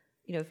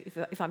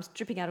 If I'm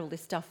stripping out all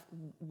this stuff,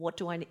 what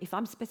do I? If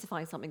I'm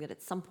specifying something that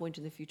at some point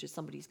in the future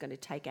somebody's going to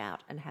take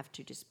out and have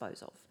to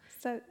dispose of.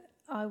 So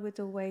I would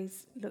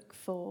always look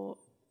for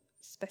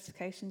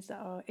specifications that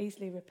are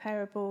easily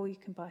repairable. You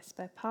can buy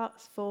spare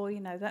parts for.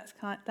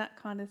 That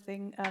kind of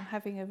thing.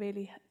 Having a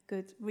really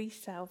good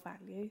resale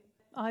value.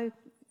 I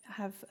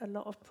have a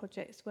lot of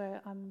projects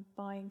where I'm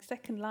buying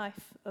second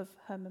life of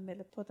Herman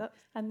Miller products,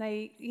 and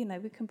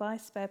we can buy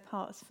spare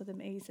parts for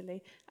them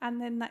easily,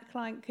 and then that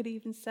client could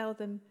even sell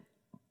them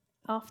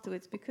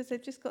afterwards because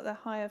they've just got that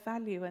higher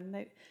value.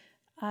 And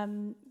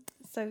kind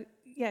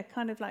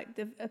of like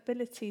the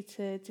ability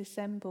to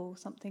disassemble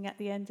something at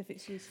the end of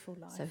its useful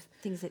life. So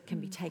things that can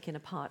be taken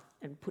apart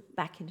and put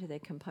back into their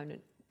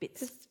component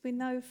bits. Because we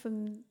know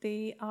from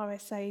the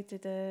RSA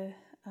did a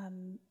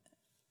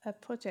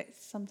project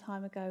some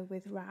time ago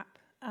with RAP,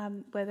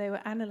 where they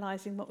were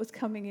analysing what was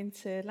coming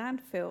into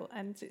landfill,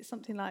 and it's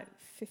something like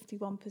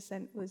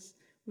 51% was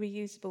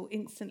reusable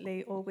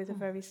instantly or with a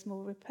very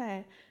small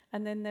repair.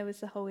 And then there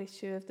was the whole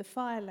issue of the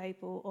fire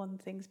label on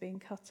things being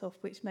cut off,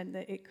 which meant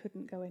that it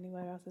couldn't go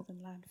anywhere other than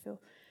landfill.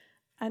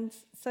 And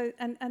so,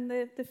 and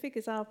the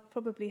figures are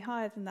probably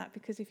higher than that,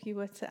 because if you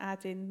were to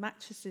add in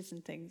mattresses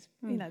and things,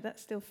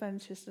 that's still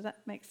furniture, so that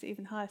makes it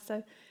even higher.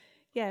 So,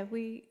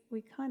 we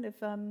kind of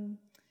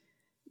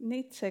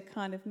need to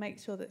kind of make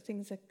sure that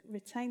things are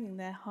retaining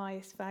their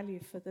highest value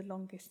for the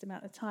longest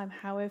amount of time.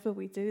 However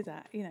we do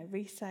that,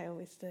 resale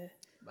is the.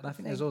 But I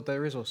think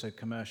there is also a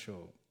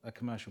commercial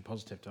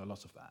positive to a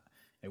lot of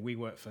that. We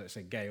work for,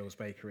 say, Gale's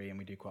Bakery, and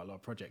we do quite a lot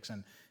of projects.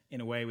 And in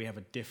a way, we have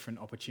a different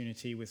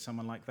opportunity with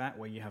someone like that,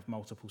 where you have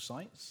multiple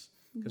sites.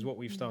 Because what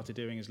we've started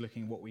doing is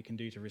looking at what we can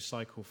do to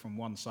recycle from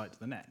one site to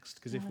the next.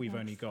 Because if we've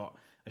only got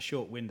a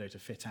short window to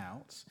fit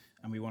out,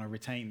 and we want to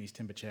retain these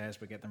timber chairs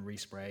but get them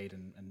resprayed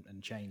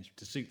and changed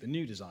to suit the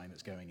new design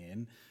that's going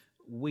in,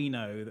 we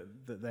know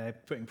that they're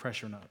putting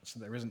pressure on us, so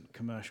there isn't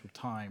commercial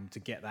time to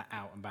get that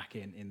out and back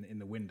in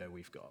the window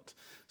we've got.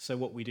 So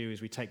what we do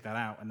is we take that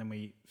out and then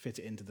we fit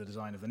it into the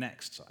design of the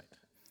next site.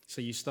 So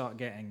you start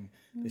getting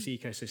this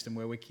ecosystem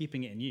where we're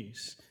keeping it in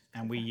use,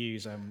 and we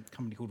use a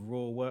company called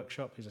Raw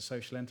Workshop, who's a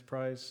social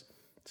enterprise,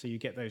 So you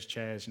get those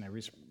chairs,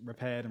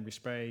 repaired and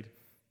resprayed.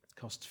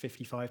 Costs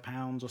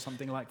 £55 or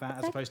something like that,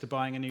 as opposed to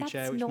buying a new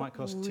chair, which might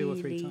cost 2 or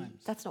 3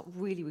 times. That's not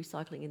really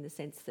recycling in the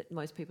sense that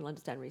most people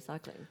understand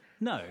recycling.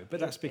 No, but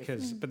that's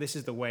because, but this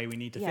is the way we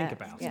need to think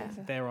about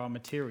it. There are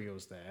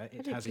materials there.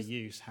 It has a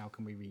use. How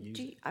can we reuse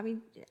it? I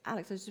mean,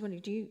 Alex, I was just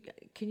wondering,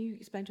 can you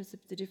explain to us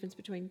the difference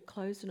between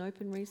closed and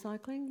open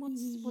recycling?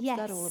 What's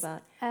that all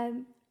about?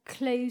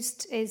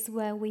 Closed is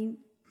where we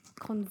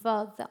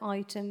convert the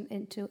item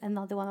into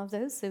another one of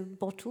those. So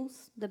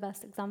bottles, the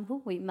best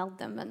example. We melt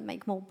them and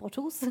make more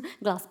bottles,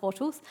 glass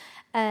bottles.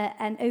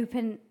 And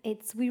open,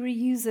 we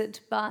reuse it,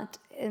 but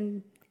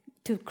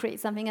to create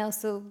something else.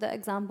 So the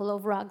example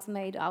of rugs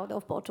made out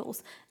of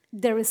bottles,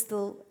 there is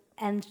still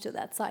end to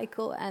that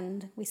cycle,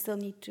 and we still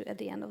need to, at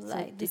the end of the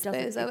day,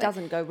 dispose of it. It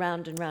doesn't go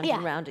round and round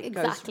and round. It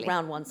goes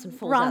round once and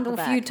falls round out the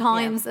back. a few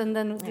times, and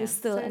then there's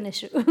still an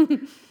issue.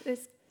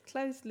 There's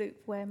closed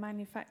loop where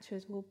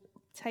manufacturers will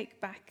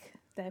take back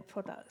their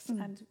products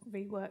and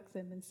rework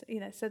them,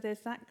 and so there's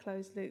that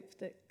closed loop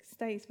that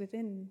stays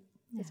within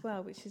as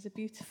well, which is a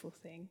beautiful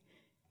thing.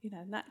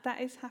 And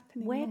that is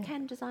happening. Where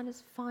can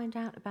designers find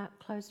out about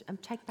closed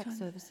and take back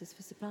services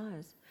for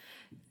suppliers?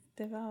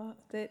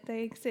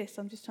 They exist.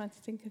 I'm just trying to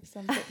think of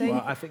some.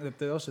 Well, I think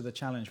that also the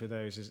challenge with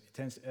those is it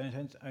tends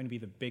to only be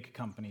the big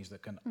companies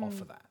that can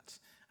offer that,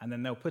 and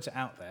then they'll put it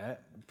out there,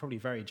 probably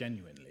very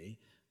genuinely,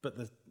 but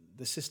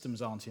the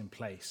systems aren't in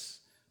place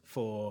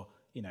for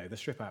the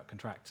strip-out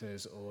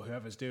contractors or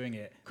whoever's doing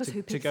it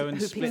to go and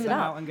split them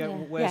out and go,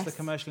 well, where's the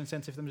commercial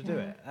incentive for them to do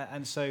it?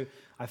 And so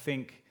I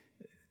think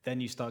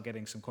then you start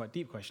getting some quite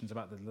deep questions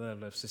about the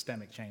level of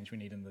systemic change we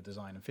need in the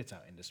design and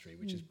fit-out industry,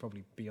 which is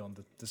probably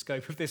beyond the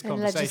scope of this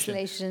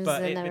conversation.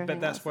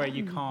 But that's where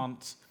you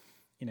can't,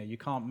 you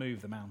can't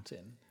move the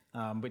mountain.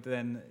 But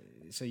then,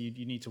 so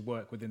you need to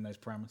work within those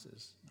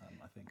parameters,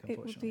 I think,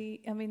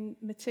 unfortunately. It would be,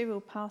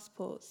 material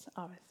passports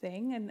are a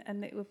thing,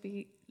 and it would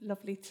be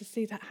lovely to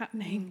see that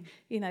happening,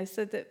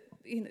 so that,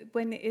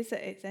 when it is at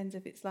its end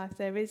of its life,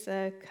 there is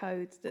a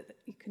code that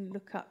you can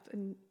look up.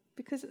 And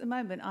because at the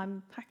moment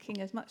I'm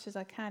packing as much as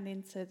I can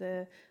into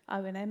the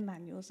O&M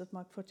manuals of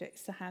my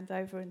projects to hand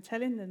over and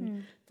telling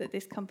them that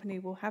this company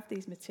will have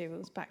these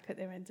materials back at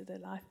their end of their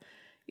life,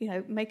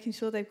 making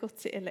sure they've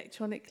got it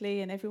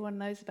electronically and everyone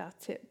knows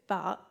about it,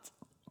 but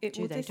it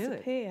will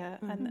disappear.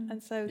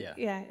 And so,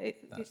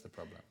 that's the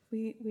problem.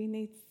 We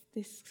need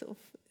this sort of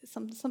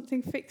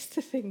something fixed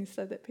to things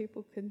so that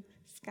people can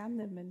scan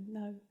them and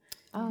know.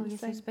 Oh,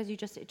 yes, I suppose it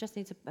just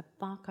needs a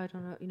barcode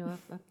on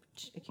a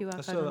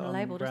QR code on a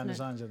label, doesn't it? Brand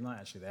Designs of the Night,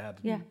 actually, they had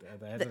a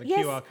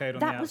QR code on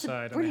the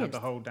outside, and they had the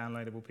whole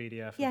downloadable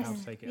PDF of how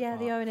to take it apart.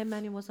 The O&M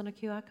manual was on a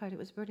QR code. It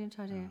was a brilliant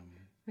idea.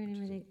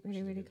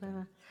 Really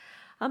clever.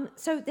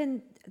 So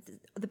then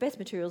the best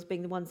materials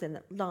being the ones then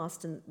that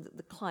last and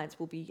the clients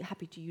will be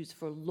happy to use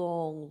for a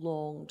long,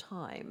 long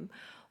time.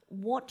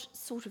 What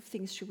sort of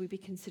things should we be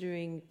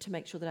considering to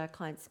make sure that our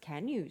clients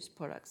can use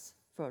products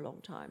for a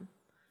long time?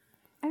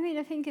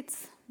 I think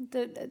it's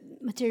the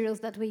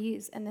materials that we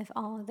use, and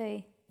are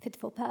they fit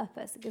for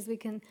purpose? Because we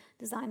can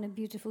design a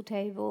beautiful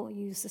table,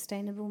 use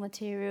sustainable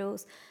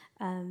materials,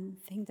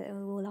 think that it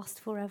will last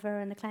forever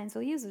and the clients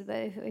will use it.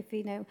 But if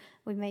we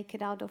make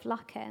it out of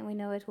lacquer and we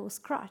know it will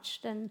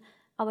scratch, then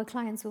our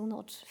clients will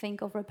not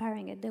think of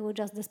repairing it. They will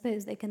just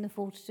dispose. They can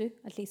afford to,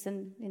 at least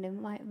in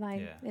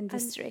my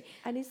industry.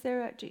 And is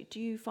there do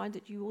you find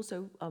that you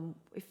also,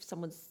 if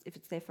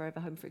it's their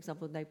forever home, for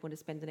example, and they want to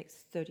spend the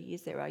next 30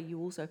 years there, are you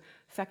also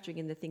factoring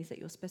in the things that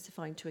you're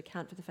specifying to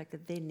account for the fact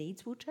that their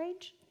needs will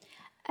change?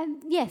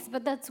 Yes,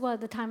 but that's where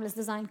the timeless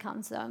design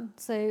comes on.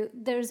 So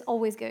there's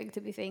always going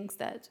to be things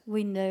that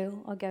we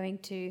know are going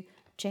to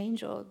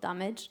change or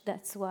damage.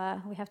 That's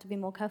where we have to be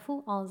more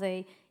careful. Are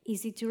they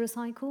easy to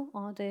recycle?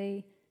 Are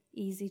they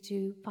easy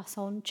to pass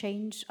on,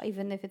 change,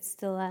 even if it's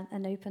still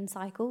an open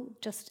cycle?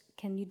 Just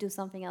can you do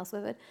something else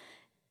with it?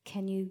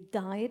 Can you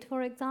dye it,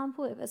 for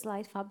example? If it's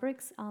light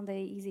fabrics, are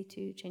they easy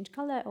to change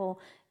color, or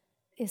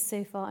is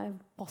so far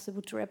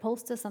possible to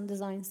reupholster? Some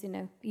designs,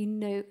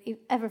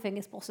 everything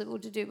is possible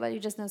to do, but you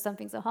just know some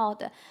things are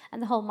harder.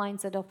 And the whole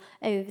mindset of,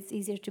 if it's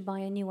easier to buy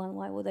a new one,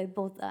 why would they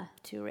bother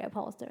to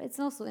reupholster? It's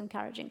also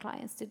encouraging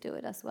clients to do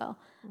it as well.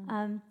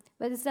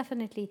 But it's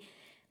definitely,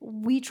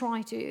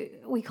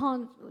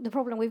 the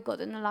problem we've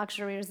got in the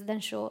luxury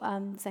residential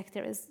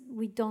sector is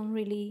we don't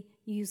really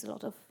use a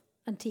lot of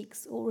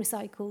antiques or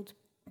recycled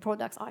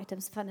products,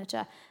 items,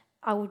 furniture.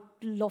 I would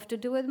love to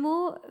do it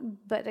more,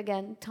 but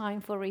again,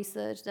 time for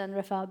research and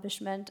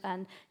refurbishment,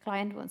 and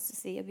client wants to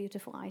see a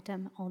beautiful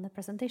item on the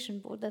presentation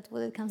board. That's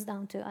what it comes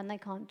down to, and I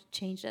can't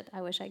change that.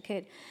 I wish I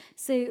could.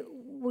 So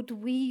what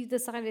we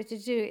decided to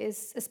do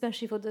is,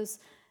 especially for those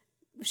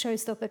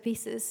showstopper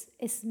pieces,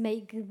 is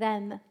make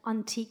them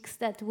antiques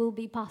that will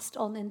be passed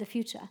on in the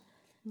future.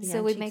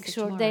 So we make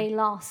sure they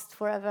last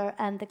forever,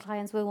 and the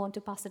clients will want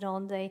to pass it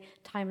on. They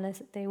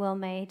timeless, they well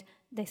made,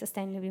 they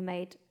sustainably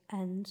made,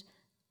 and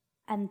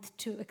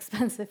too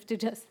expensive to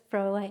just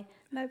throw away.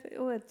 No,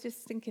 but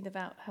just thinking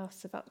about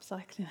House of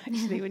Upcycling,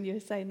 actually, when you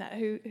were saying that,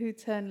 who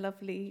turn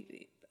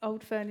lovely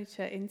old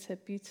furniture into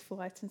beautiful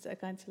items that are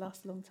going to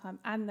last a long time,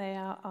 and they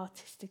are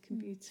artistic and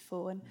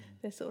beautiful, and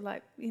they're sort of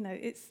like,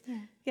 it's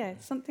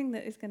something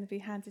that is going to be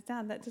handed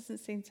down. That doesn't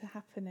seem to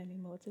happen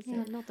anymore, does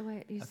it? Not the way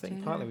it used to. I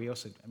think partly we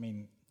also,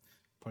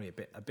 probably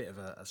a bit of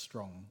a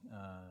strong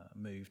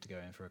move to go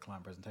in for a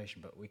client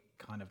presentation, but we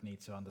kind of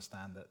need to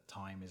understand that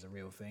time is a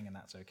real thing, and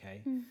that's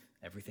okay.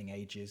 Everything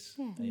ages.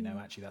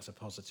 Actually that's a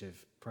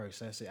positive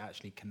process. It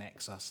actually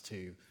connects us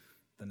to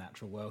the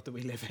natural world that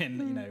we live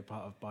in.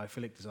 Part of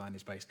biophilic design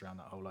is based around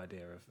that whole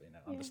idea of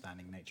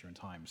understanding nature and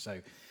time. So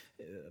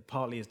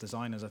partly as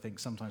designers, I think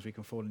sometimes we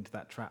can fall into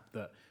that trap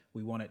that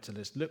we want it to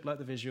just look like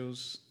the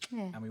visuals,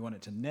 and we want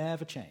it to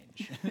never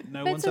change.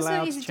 No one's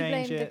allowed to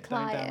change it.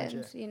 Don't damage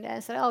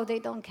it. So they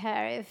don't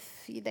care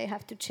if they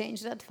have to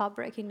change that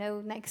fabric,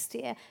 next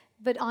year.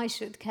 But I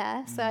should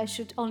care, so I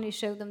should only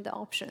show them the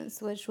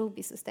options which will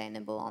be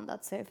sustainable on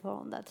that sofa or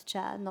on that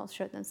chair, not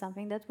show them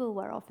something that will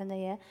wear off in a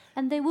year,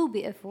 and they will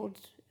be able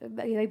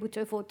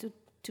to afford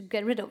to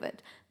get rid of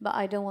it. But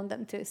I don't want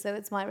them to, so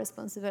it's my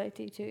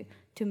responsibility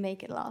to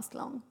make it last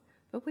long.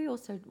 But we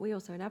also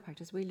in our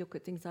practice, we look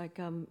at things like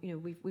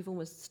we've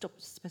almost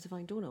stopped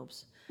specifying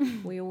doorknobs.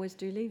 We always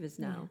do levers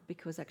now,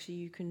 because actually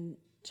you can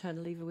turn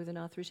a lever with an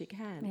arthritic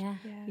hand.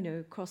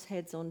 Cross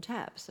heads on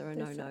taps are a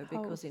no-no,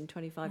 because in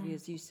 25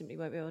 years you simply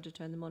won't be able to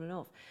turn them on and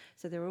off.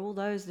 So there are all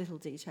those little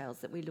details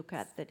that we look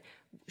at that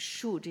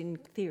should, in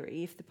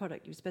theory, if the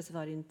product you've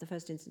specified in the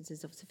first instance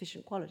is of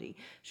sufficient quality,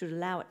 should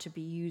allow it to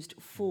be used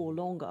for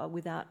longer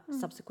without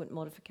subsequent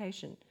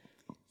modification.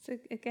 So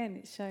again,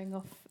 it's showing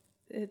off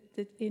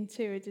the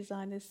interior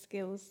designer's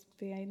skills,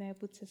 being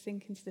able to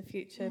think into the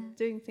future,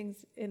 doing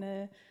things in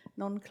a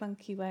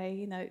non-clunky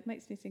way. It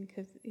makes me think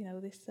of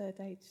this third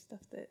age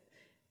stuff that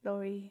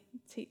Laurie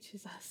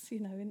teaches us.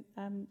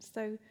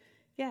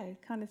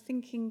 Kind of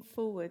thinking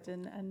forward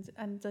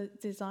and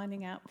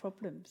designing out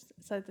problems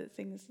so that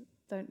things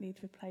don't need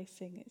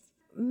replacing.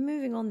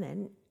 Moving on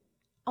then.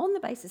 On the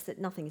basis that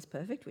nothing is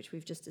perfect, which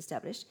we've just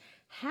established,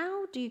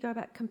 how do you go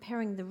about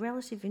comparing the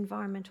relative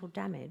environmental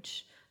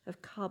damage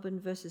of carbon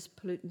versus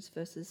pollutants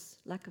versus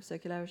lack of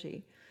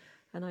circularity?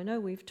 And I know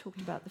we've talked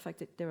about the fact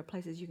that there are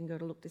places you can go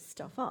to look this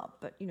stuff up,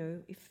 but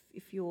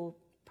if your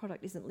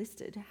product isn't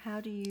listed,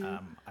 how do you...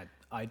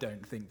 I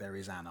don't think there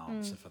is an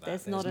answer for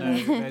that.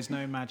 There's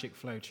no magic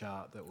flow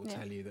chart that will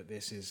tell you that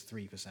this is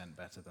 3%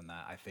 better than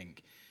that. I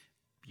think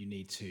you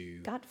need to...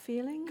 Gut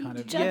feeling? Kind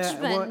of,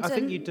 judgment. I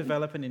think you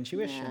develop an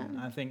intuition.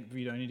 I think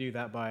you only do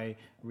that by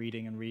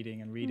reading and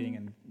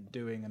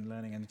doing and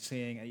learning and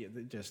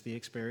seeing, just the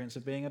experience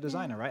of being a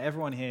designer, right?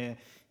 Everyone here,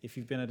 if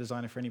you've been a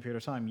designer for any period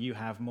of time, you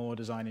have more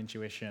design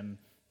intuition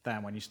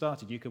than when you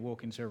started. You could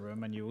walk into a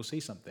room and you will see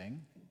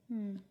something,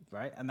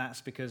 right? And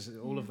that's because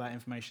all of that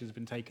information has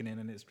been taken in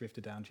and it's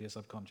drifted down to your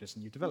subconscious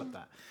and you've developed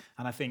that.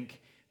 And I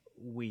think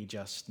we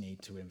just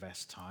need to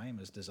invest time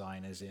as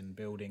designers in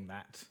building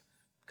that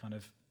kind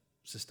of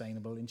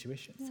sustainable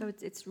intuition. So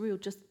it's real,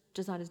 just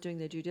designers doing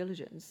their due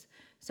diligence.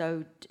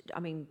 So,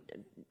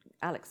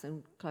 Alex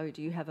and Chloe,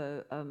 do you have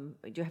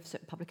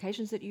certain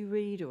publications that you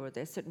read, or are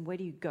there certain, where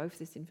do you go for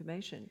this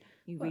information?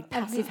 You read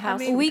Passive House.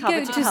 We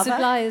go to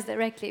suppliers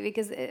directly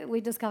because we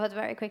discovered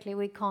very quickly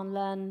we can't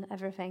learn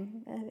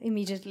everything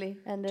immediately.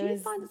 And do you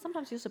find that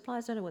sometimes your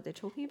suppliers don't know what they're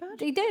talking about?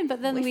 They don't,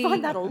 but then we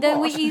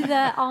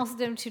either ask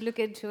them to look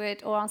into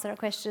it or answer our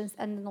questions,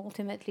 and then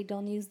ultimately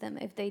don't use them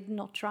if they're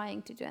not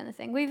trying to do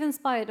anything. We've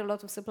inspired a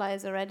lot of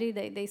suppliers already.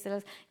 They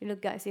said,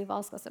 look guys, you've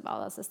asked us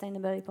about our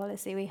sustainability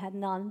policy. We had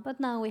none, but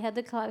now we had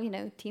the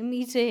team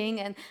meeting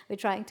and we're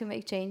trying to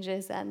make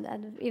changes,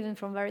 and even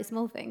from very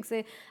small things.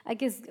 So I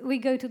guess we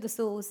go to the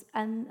source,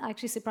 and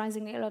actually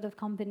surprisingly a lot of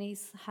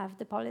companies have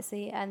the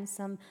policy, and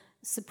some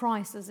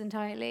surprised us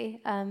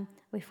entirely.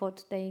 We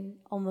thought they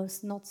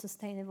almost not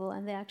sustainable,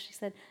 and they actually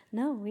said,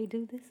 no, we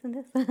do this and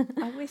this.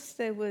 I wish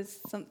there was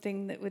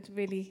something that would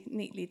really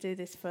neatly do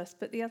this for us,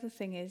 but the other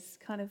thing is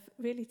kind of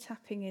really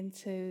tapping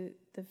into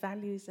the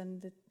values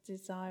and the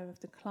desire of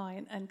the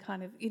client, and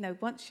kind of,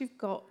 once you've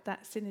got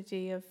that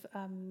synergy of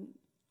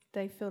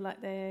they feel like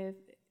they're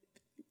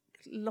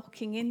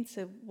locking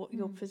into what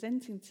you're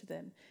presenting to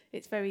them,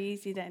 it's very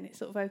easy then. It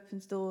sort of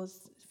opens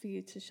doors for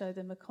you to show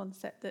them a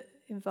concept that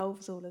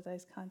involves all of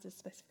those kinds of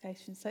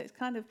specifications. So it's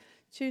kind of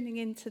tuning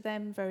into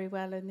them very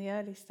well in the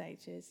early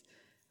stages.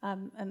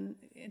 And,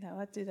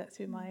 I do that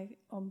through my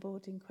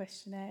onboarding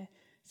questionnaire.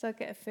 So I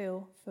get a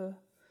feel for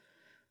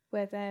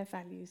where their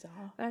values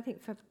are. But I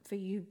think for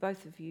you,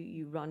 both of you,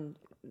 you run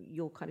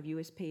your kind of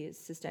USP is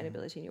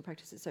sustainability in your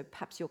practices. So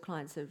perhaps your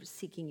clients are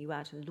seeking you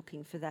out and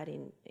looking for that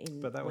in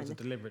But that was a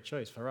deliberate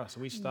choice for us.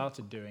 We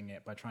started doing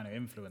it by trying to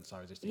influence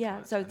our existing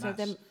clients. So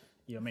them...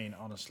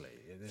 honestly,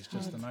 it's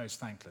just the most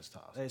thankless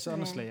task. It's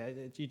honestly,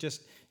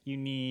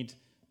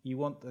 you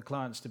want the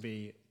clients to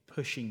be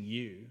pushing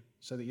you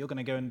so that you're going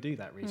to go and do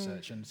that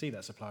research and see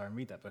that supplier and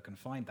read that book and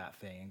find that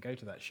thing and go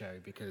to that show,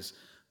 because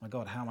my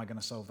God, how am I going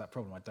to solve that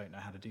problem? I don't know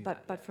how to do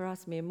that. But for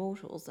us mere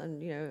mortals,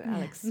 and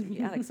Alex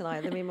and I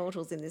are the mere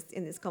mortals in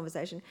this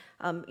conversation.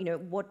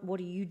 What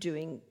are you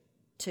doing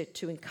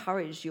to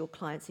encourage your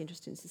clients'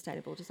 interest in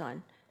sustainable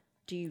design?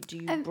 Do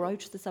you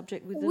broach the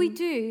subject with them? We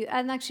do,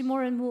 and actually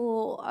more and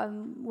more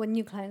when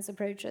new clients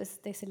approach us,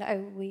 they say, like,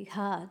 "Oh, we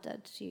heard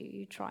that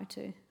you try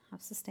to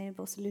have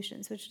sustainable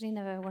solutions," which they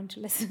never want to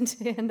listen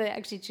to, and they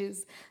actually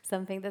choose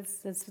something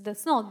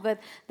that's not.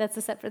 But that's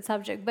a separate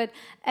subject. But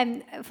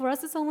for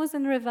us, it's almost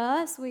in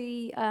reverse.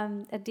 We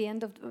at the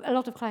end of a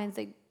lot of clients,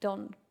 they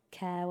don't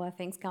care where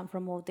things come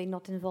from, or they're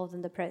not involved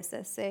in the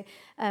process. So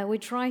we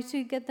try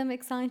to get them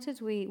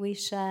excited. We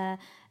share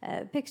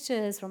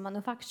pictures from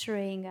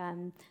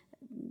manufacturing,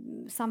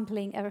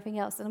 sampling, everything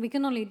else, and we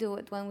can only do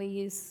it when we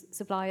use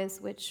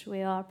suppliers which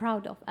we are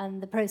proud of,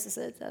 and the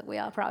processes that we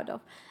are proud of,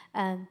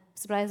 and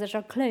suppliers that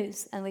are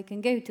close, and we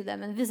can go to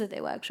them and visit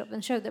their workshop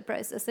and show the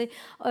process. So,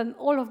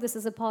 all of this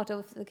is a part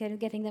of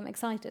getting them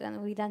excited,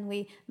 and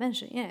we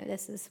mention,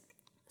 this is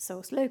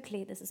sourced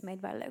locally, this is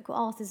made by a local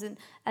artisan,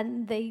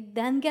 and they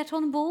then get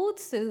on board.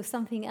 So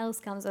something else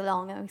comes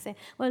along, and we say,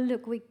 well,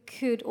 look, we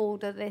could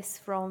order this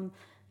from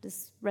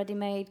this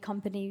ready-made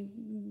company,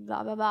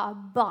 blah, blah, blah,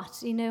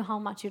 but you know how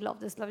much you love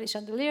this lovely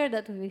chandelier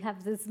that we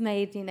have this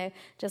made,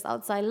 just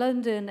outside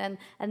London,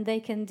 and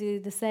they can do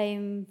the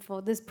same for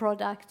this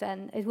product,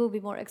 and it will be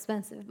more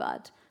expensive,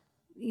 but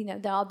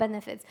there are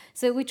benefits.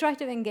 So we try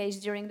to engage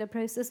during the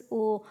process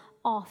or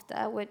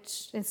after,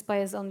 which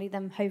inspires only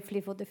them, hopefully,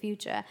 for the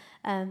future.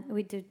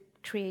 We do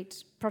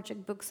create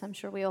project books. I'm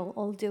sure we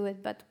all do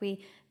it, but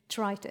we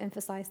try to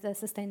emphasize the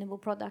sustainable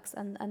products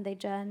and their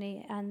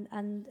journey,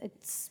 and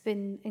it's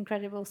been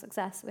incredible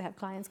success. We have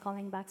clients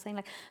calling back saying,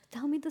 like,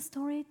 tell me the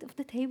story of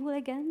the table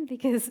again,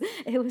 because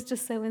it was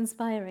just so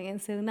inspiring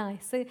and so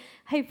nice. So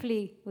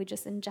hopefully we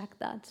just inject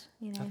that,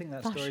 I think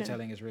that passion.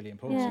 Storytelling is really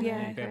important.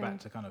 Yeah. You go back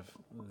to kind of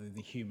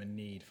the human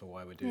need for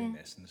why we're doing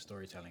this, and the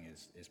storytelling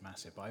is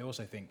massive. But I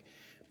also think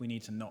we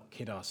need to not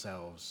kid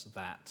ourselves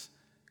that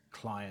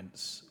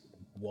clients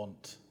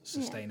want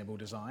sustainable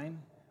design,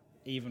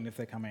 even if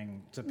they're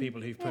coming to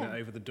people who've put it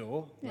over the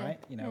door, right?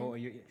 Or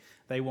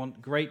they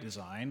want great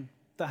design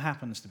that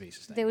happens to be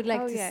sustainable. They would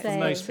like to say... For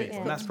most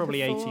people, that's probably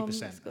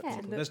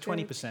 80%. There's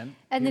 20%.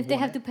 And if they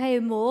have to pay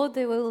more,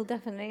 they will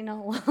definitely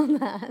not want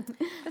that.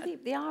 I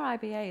think the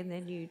RIBA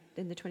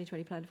in the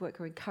 2020 plan of work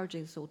are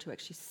encouraging us all to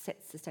actually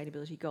set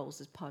sustainability goals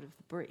as part of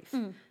the brief,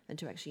 and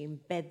to actually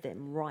embed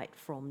them right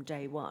from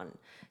day one.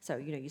 So,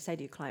 you say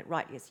to your client,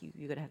 right, yes,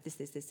 you're going to have this,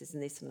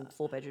 and this, and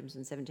 4 bedrooms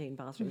and 17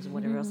 bathrooms and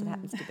whatever else it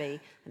happens to be,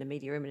 and a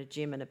media room and a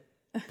gym and a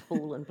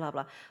pool and blah,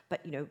 blah.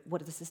 But,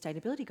 what are the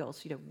sustainability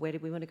goals? Where do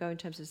we want to go in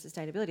terms of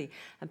sustainability?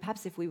 And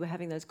perhaps if we were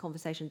having those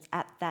conversations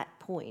at that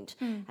point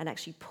and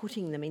actually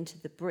putting them into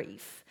the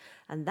brief,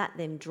 and that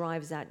then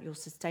drives out your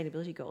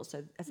sustainability goals.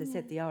 So, as I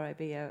said, the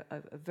RIB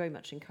are very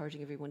much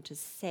encouraging everyone to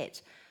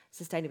set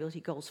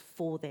sustainability goals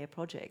for their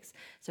projects.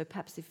 So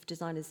perhaps if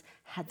designers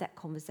had that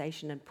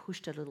conversation and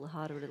pushed a little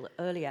harder, a little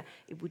earlier,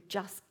 it would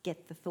just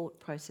get the thought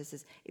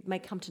processes. It may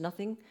come to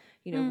nothing.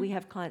 We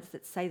have clients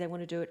that say they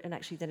want to do it, and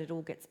actually then it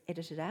all gets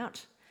edited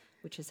out,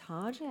 which is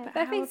hard. Yeah,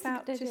 but how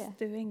about just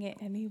doing it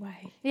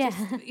anyway? Yeah.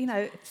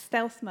 Just,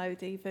 stealth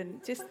mode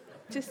even.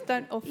 Just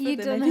don't offer you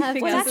them don't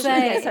anything have else. to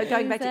say. So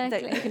going back to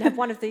that, you can have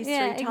one of these 3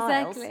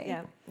 tiles. Exactly.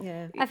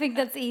 Yeah. I think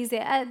that's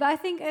easier. But I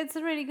think it's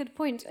a really good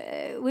point.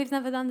 We've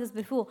never done this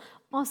before.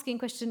 Asking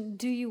question,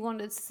 do you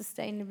want it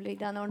sustainably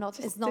done or not?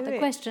 It's not a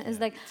question.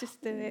 It's like,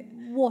 just do it.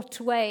 What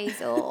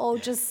ways? Or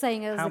just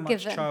saying it as how a much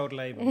given. Child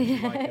labour would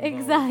you like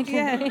exactly.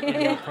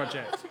 in your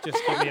project? Just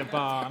give me a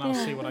bar and I'll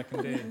see what I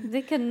can do.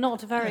 They can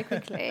not very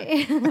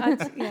quickly.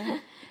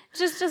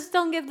 Just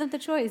don't give them the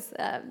choice,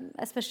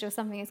 especially if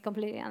something is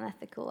completely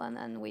unethical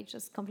and we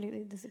just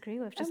completely disagree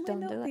with. Just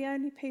don't do it. And we're not the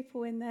only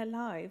people in their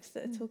lives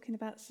that are talking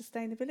about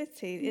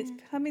sustainability. It's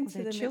coming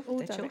to them in all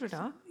their children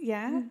are.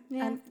 Yeah.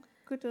 And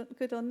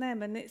good on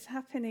them. And it's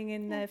happening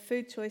in their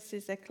food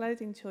choices, their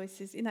clothing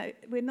choices.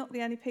 We're not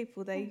the only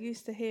people. They're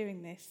used to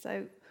hearing this.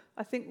 So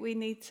I think we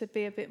need to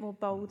be a bit more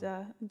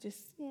bolder and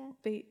just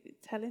be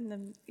telling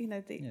them,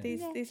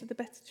 these are the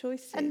better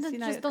choices. And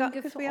just don't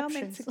give because we are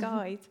meant to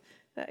guide.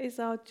 That is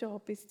our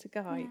job, is to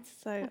guide.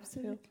 So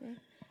absolutely.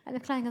 And the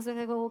client is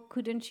like, well,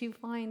 couldn't you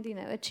find,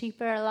 a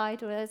cheaper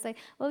light? Or it's like,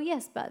 well,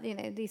 yes, but,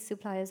 these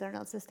suppliers are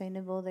not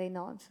sustainable. They're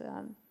not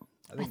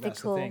I think ethical.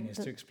 that's the thing, is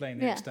to explain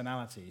the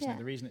externalities.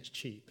 The reason it's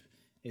cheap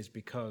is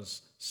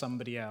because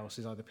somebody else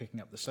is either picking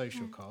up the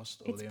social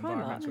cost or the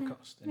environmental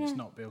cost, and it's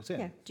not built in.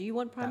 Yeah. Do you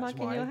want Primark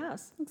in your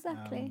house?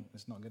 Exactly.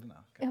 It's not good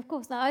enough. Of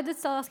course. Now, I did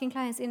start asking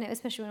clients,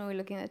 especially when we're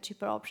looking at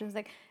cheaper options,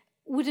 like,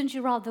 wouldn't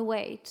you rather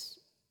wait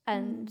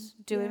and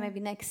do it maybe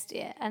next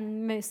year?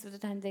 And most of the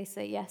time they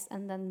say yes,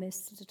 and then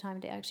most of the time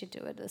they actually do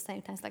it at the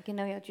same time. It's like,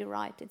 you're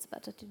right, it's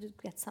better to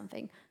get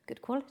something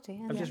good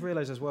quality. I've just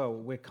realised as well,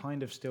 we're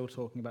kind of still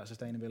talking about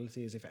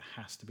sustainability as if it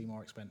has to be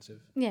more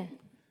expensive. Yeah.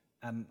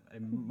 And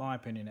in my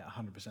opinion, it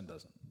 100%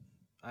 doesn't.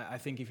 I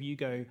think if you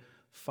go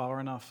far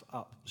enough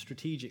up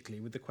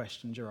strategically with the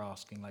questions you're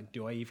asking, like,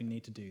 do I even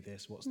need to do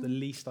this? What's the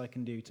least I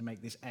can do to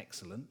make this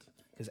excellent?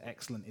 Because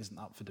excellent isn't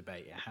up for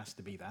debate. It has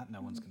to be that.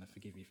 No one's going to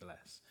forgive you for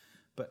less.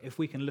 But if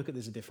we can look at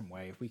this a different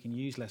way, if we can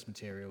use less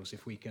materials,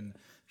 if we can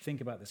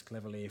think about this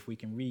cleverly, if we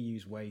can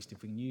reuse waste,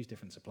 if we can use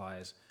different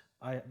suppliers,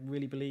 I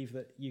really believe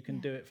that you can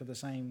do it for the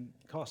same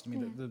cost. I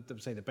mean,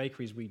 the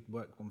bakeries we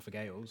work on for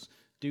Gales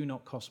do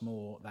not cost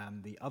more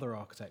than the other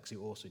architects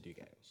who also do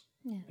Gales.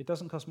 Yeah. It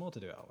doesn't cost more to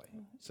do it our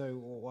way. So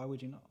why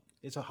would you not?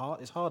 It's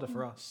harder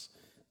for us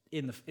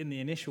in the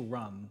initial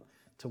run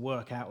to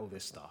work out all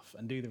this stuff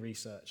and do the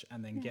research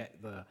and then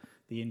get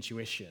the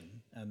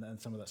intuition and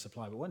some of that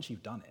supply. But once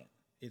you've done it,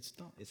 it's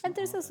not. And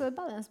there's also a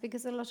balance,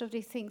 because a lot of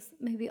these things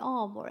maybe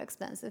are more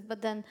expensive,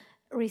 but then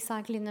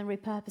recycling and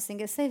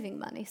repurposing is saving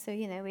money. So,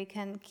 we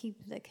can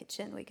keep the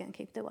kitchen, we can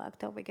keep the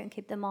worktop, we can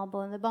keep the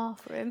marble in the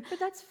bathroom. But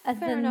that's and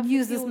fair then enough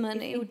uses if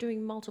money. you're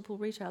doing multiple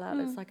retail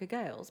outlets like a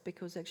Gales,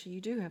 because actually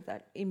you do have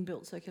that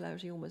inbuilt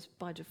circularity almost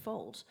by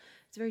default.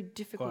 It's very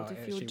difficult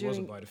if you're doing. It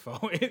wasn't by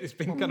default. It's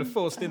been kind of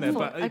forced in there,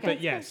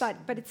 but yes.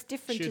 But it's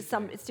different to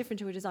some. It's different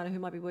to a designer who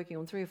might be working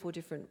on 3 or 4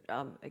 different,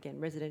 again,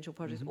 residential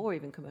projects or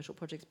even commercial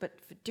projects, but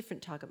for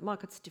different target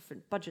markets,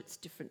 different budgets,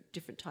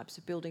 different types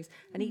of buildings,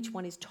 and each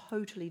one is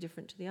totally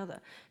different to the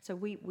other. So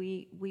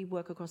we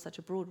work across such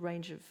a broad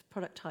range of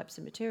product types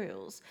and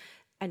materials.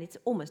 And it's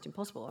almost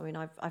impossible. I mean,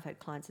 I've had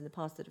clients in the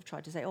past that have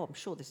tried to say, I'm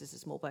sure this is a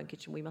small bone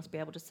kitchen, we must be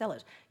able to sell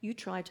it. You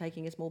try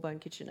taking a small bone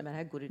kitchen, no matter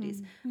how good it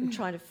is, and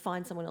trying to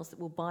find someone else that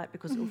will buy it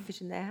because it will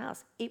fit in their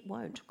house. It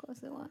won't. Of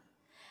course it won't.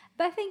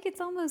 But I think it's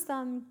almost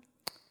not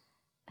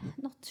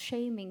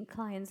shaming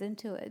clients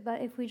into it,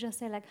 but if we just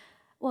say like,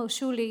 well,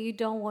 surely you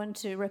don't want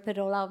to rip it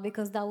all out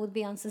because that would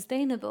be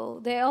unsustainable.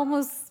 They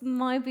almost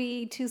might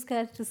be too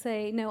scared to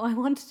say, no, I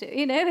want to.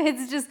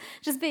 It's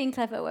just being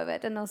clever with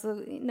it. And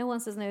also, no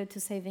one says no to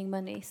saving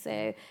money.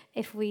 So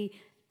if we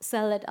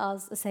sell it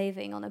as a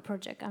saving on a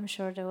project, I'm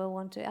sure they will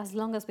want to. As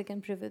long as we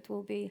can prove it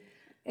will be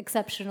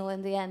exceptional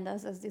in the end,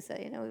 as you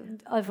say,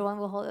 everyone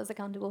will hold us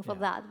accountable for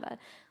that.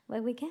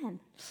 But we can.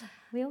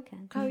 We all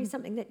can. Chloe,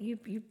 something that you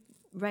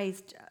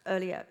raised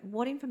earlier,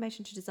 what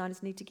information do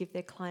designers need to give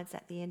their clients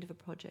at the end of a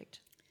project?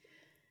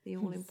 The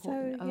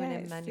all-important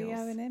O&M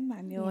manuals. The O&M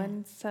manual,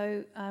 and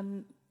so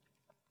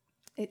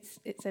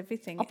it's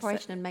everything.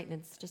 Operation and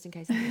maintenance, just in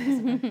case.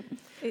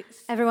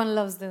 Everyone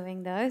loves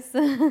doing those.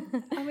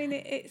 I mean,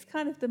 it's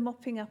kind of the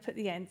mopping up at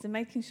the end and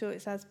making sure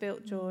it's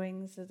as-built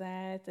drawings are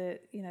there,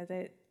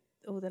 that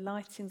all the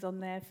lighting's on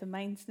there for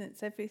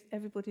maintenance.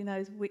 Everybody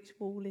knows which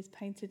wall is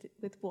painted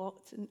with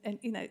what, and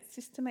it's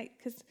just to make,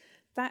 because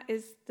that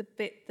is the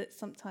bit that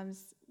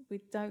sometimes we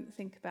don't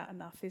think about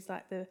enough, is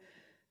like the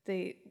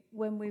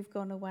when we've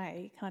gone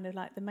away, kind of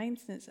like the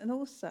maintenance, and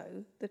also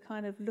the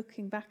kind of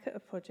looking back at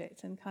a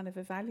project and kind of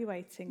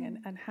evaluating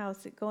and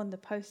how's it gone, the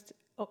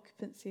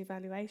post-occupancy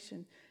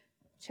evaluation,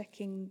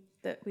 checking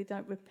that we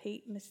don't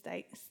repeat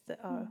mistakes that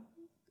are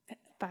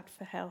bad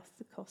for health,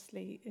 the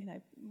costly,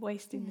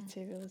 wasting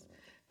materials.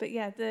 But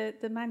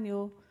the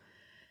manual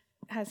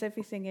has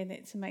everything in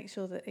it to make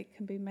sure that it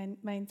can be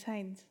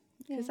maintained.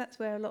 Because that's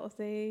where a lot of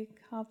the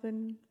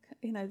carbon,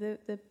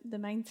 the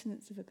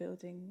maintenance of a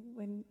building,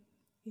 when,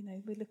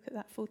 we look at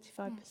that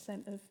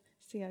 45% of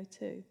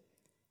CO2,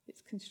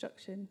 it's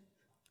construction.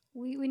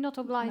 We're not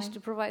obliged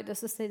to provide the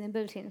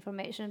sustainability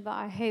information, but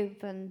I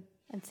hope and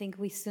think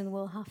we soon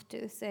will have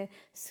to. So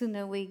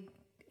sooner we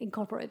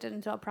incorporate it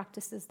into our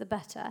practices, the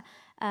better.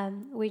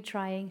 We're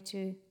trying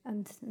to,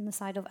 and on the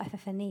side of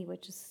FF&E,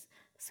 which is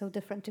so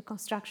different to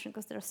construction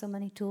because there are so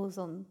many tools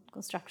on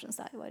construction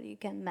side where you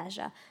can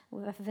measure.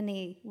 With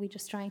FF&E, we're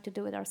just trying to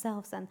do it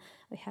ourselves, and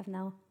we have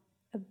now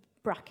a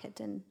bracket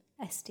in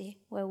ST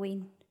where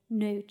we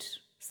note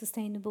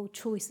sustainable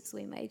choices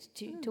we made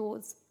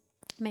towards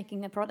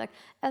making a product.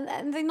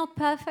 And they're not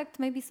perfect.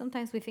 Maybe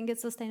sometimes we think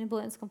it's sustainable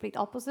and it's complete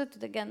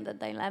opposite. Again, the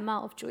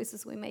dilemma of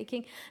choices we're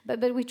making.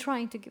 But we're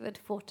trying to give it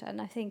thought, and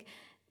I think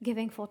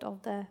giving thought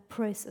of the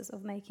process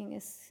of making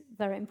is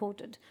very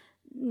important.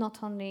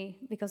 Not only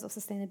because of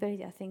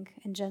sustainability, I think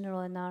in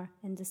general in our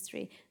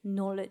industry,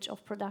 knowledge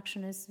of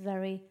production is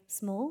very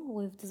small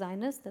with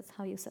designers. That's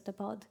how you set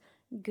apart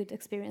good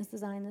experienced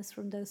designers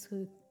from those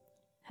who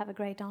have a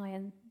great eye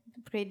and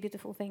create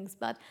beautiful things,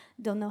 but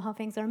don't know how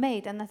things are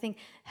made. And I think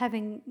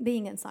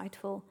being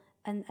insightful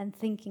and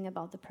thinking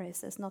about the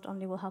process not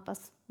only will help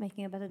us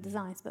making a better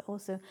designs, but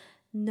also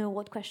know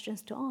what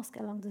questions to ask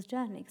along this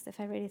journey. Because if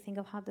I really think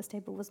of how this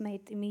table was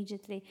made,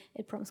 immediately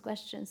it prompts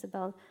questions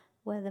about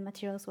where the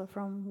materials were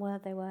from, where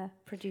they were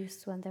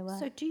produced, when they were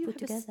put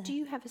together. Do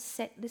you have a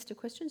set list of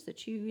questions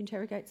that you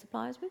interrogate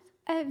suppliers with?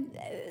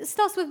 It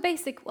starts with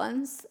basic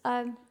ones.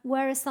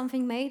 Where is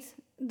something made?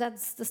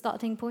 That's the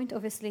starting point.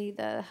 Obviously,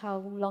 how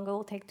long it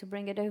will take to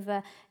bring it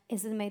over.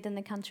 Is it made in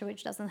a country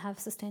which doesn't have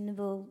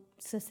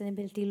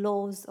sustainability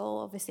laws,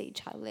 or obviously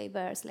child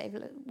labor, slave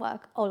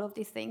work, all of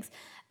these things?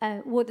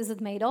 What is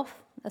it made of?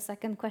 A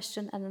second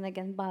question, and then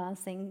again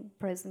balancing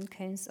pros and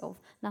cons of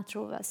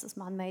natural versus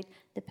man-made,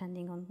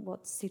 depending on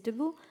what's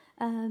suitable.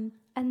 And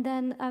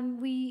then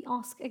we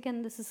ask,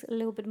 again, this is a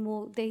little bit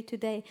more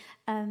day-to-day,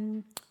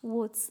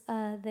 what's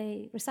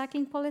the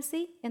recycling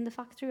policy in the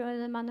factory or in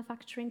the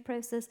manufacturing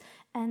process,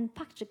 and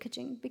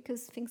packaging,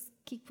 because things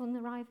keep on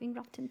arriving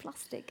wrapped in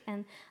plastic.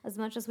 And as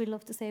much as we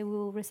love to say we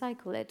will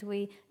recycle it,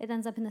 it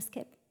ends up in a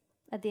skip.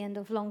 at the end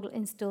of long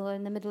install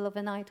in the middle of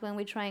the night when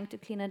we're trying to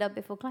clean it up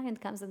before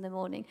client comes in the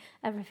morning,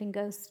 everything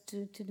goes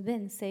to the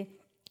bin. So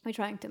we're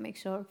trying to make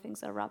sure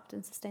things are wrapped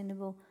in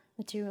sustainable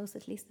materials,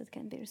 at least, that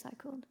can be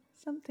recycled.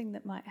 Something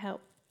that might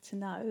help to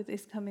know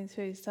is coming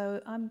through.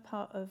 So I'm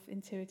part of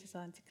Interior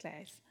Design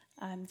Declares,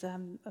 and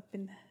I've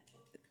been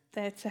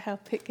there to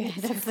help it get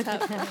set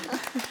up.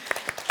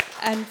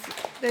 And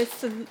there's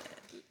some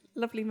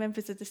lovely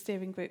members of the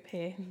steering group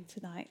here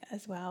tonight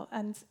as well.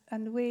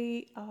 And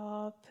we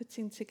are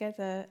putting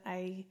together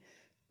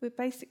we're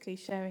basically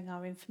sharing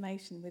our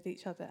information with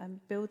each other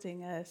and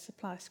building a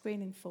supplier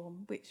screening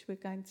form, which we're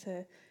going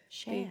to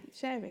be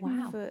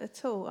sharing for a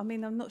tool. I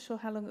mean, I'm not sure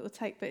how long it will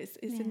take, but it's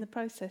in the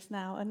process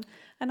now.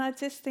 And I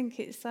just think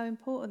it's so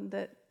important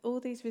that all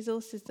these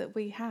resources that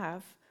we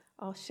have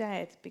are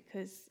shared,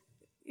 because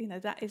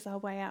that is our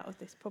way out of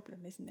this problem,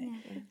 isn't it?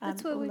 Yeah.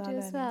 That's what we do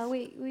as well.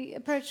 We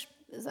approach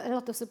a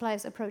lot of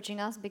suppliers approaching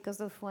us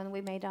because of when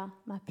we made our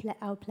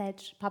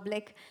pledge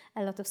public.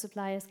 A lot of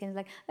suppliers came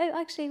like, oh,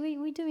 actually,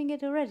 we're doing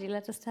it already.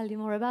 Let us tell you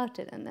more about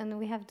it. And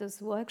we have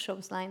those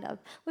workshops lined up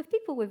with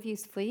people we've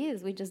used for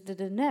years. We just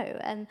didn't know,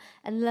 and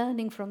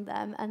learning from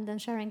them and then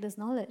sharing this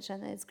knowledge.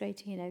 And it's great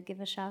to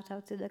give a shout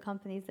out to the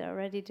companies that are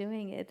already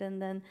doing it,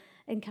 and then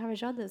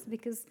encourage others,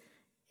 because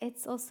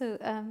it's also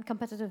a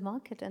competitive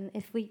market, and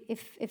if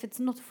it's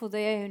not for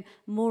their own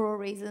moral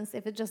reasons,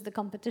 if it's just the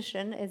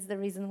competition is the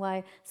reason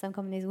why some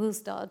companies will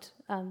start,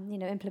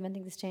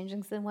 implementing these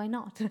changes, then why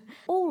not?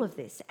 All of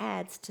this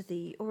adds to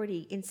the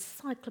already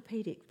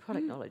encyclopedic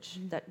product knowledge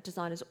that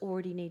designers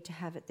already need to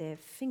have at their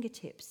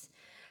fingertips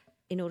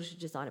in order to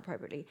design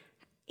appropriately.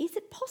 Is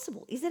it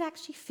possible? Is it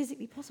actually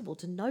physically possible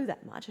to know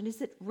that much? And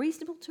is it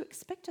reasonable to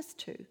expect us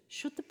to?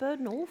 Should the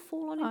burden all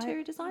fall on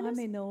interior designers?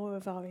 I'm in awe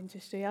of our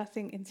industry. I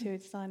think interior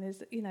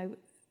designers,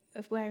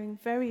 of wearing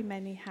very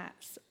many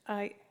hats,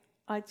 I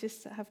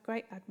just have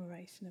great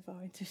admiration of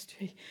our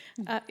industry.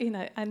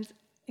 And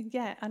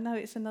yeah, I know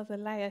it's another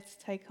layer to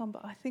take on,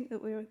 but I think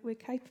that we're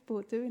capable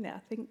of doing it. I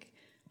think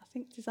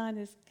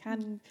designers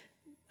can.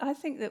 I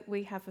think that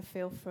we have a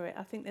feel for it.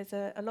 I think there's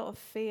a lot of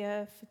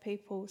fear for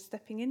people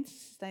stepping into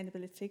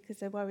sustainability because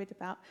they're worried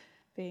about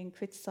being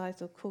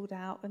criticised or called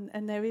out,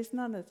 and there is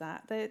none of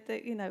that.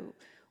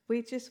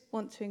 We just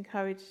want to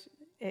encourage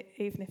it,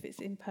 even if it's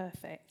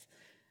imperfect.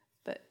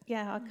 But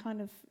I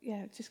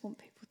just want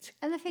people to.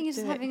 And the thing is,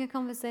 just having a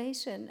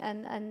conversation,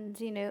 and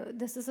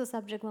this is a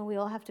subject when we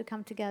all have to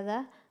come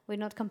together. We're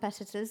not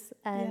competitors,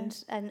 and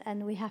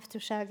we have to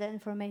share the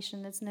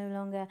information. It's no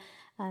longer,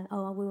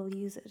 we will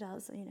use it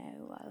as,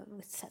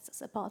 it sets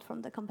us apart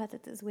from the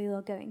competitors. We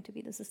are going to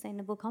be the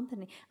sustainable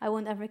company. I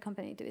want every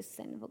company to be a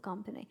sustainable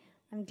company.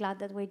 I'm glad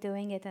that we're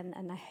doing it,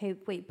 and I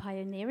hope we're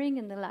pioneering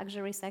in the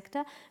luxury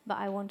sector, but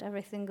I want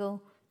every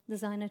single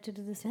designer to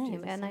do the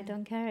same. And I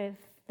don't care if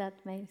that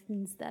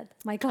means that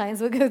my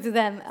clients will go to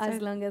them, as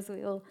long as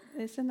we all...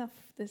 There's enough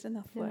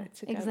work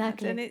to go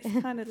exactly. around. And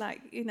it's kind of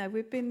like,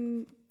 we've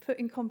been put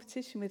in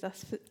competition with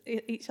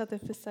each other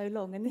for so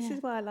long. And this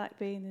is why I like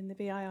being in the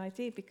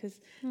BIID, because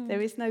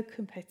there is no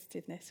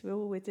competitiveness.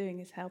 All we're doing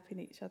is helping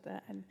each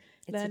other and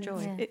learning. It's a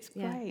joy. Yeah. It's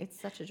great. Yeah,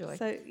 it's such a joy.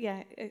 So,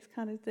 it's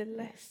kind of the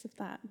less of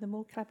that, the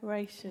more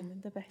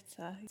collaboration, the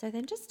better. So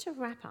then just to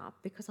wrap up,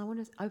 because I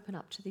want to open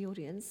up to the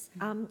audience,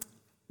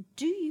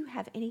 do you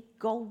have any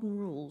golden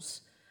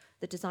rules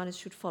that designers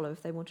should follow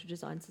if they want to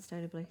design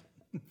sustainably?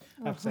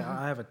 I have to say,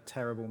 I have a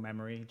terrible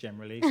memory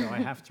generally, so I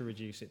have to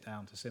reduce it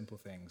down to simple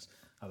things.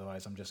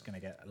 Otherwise, I'm just going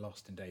to get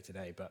lost in day to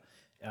day. But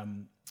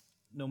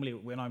normally,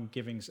 if I'm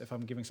giving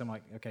someone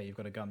like, okay, you've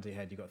got a gun to your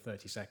head, you've got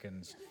 30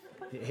 seconds.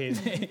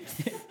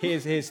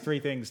 Here's three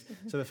things.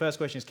 So the first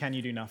question is, can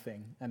you do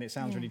nothing? And it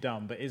sounds really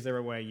dumb, but is there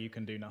a way you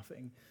can do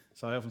nothing?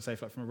 So I often say,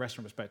 from a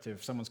restaurant perspective,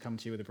 if someone's come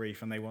to you with a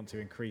brief and they want to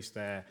increase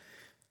their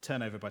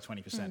turnover by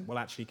 20%. Well,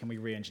 actually, can we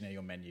re-engineer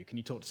your menu? Can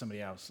you talk to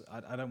somebody else?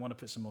 I don't want to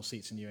put some more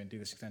seats in you and do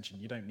this extension.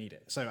 You don't need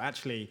it. So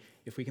actually,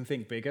 if we can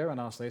think bigger and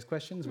ask those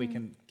questions, we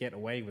can get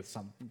away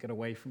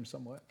from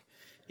some work.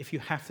 If you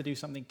have to do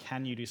something,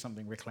 can you do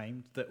something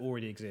reclaimed that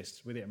already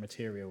exists? With it a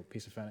material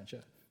piece of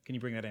furniture? Can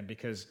you bring that in?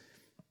 Because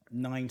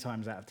 9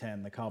 times out of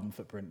 10, the carbon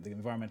footprint, the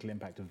environmental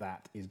impact of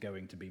that is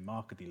going to be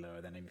markedly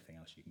lower than anything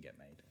else you can get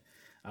made.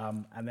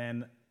 And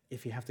then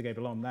if you have to go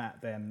beyond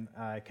that, then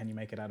can you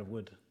make it out of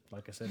wood?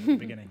 Like I said at the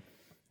beginning,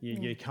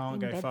 you can't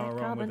go far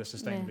wrong with a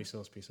sustainably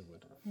sourced piece of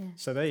wood. Yeah.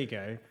 So there you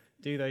go.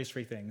 Do those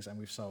 3 things, and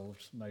we've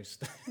solved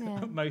most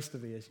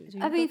of the issues.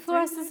 I mean, for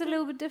us, it's a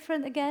little bit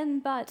different again,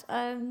 but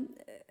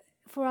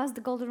for us,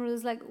 the golden rule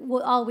is like,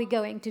 what are we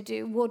going to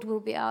do? What will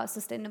be our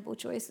sustainable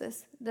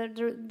choices?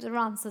 The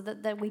answer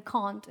that we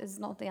can't is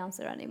not the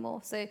answer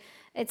anymore. So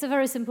it's a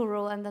very simple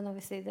rule, and then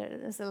obviously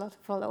there's a lot of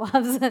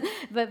follow-ups.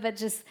 but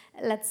just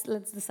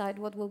let's decide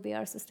what will be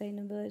our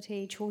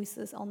sustainability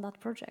choices on that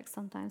project.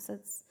 Sometimes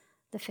it's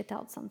the fit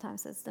out,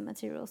 sometimes it's the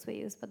materials we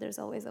use, but there's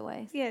always a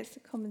way. Yeah, it's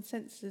the common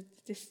sense of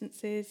the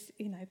distances,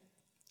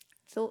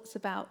 thoughts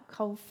about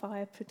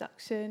coal-fired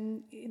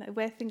production,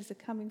 where things are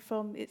coming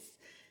from.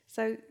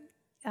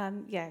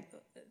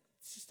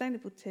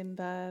 Sustainable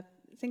timber,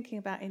 thinking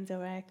about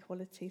indoor air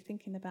quality,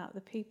 thinking about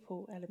the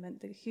people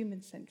element, the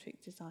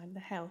human-centric design, the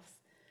health,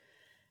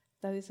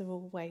 those are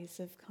all ways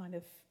of kind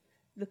of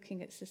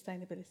looking at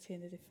sustainability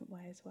in a different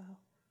way as well.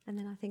 And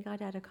then I think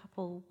I'd add a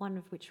couple, one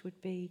of which would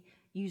be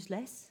use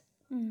less.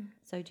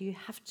 So do you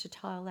have to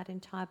tile that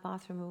entire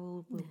bathroom,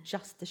 or will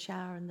just the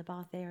shower and the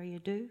bath area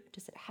do?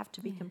 Does it have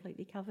to be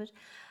completely covered?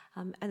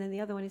 And then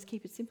the other one is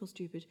keep it simple,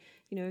 stupid.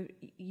 You know,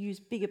 use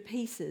bigger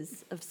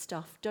pieces of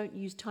stuff. Don't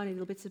use tiny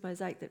little bits of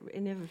mosaic that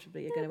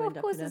inevitably are going to end up in a...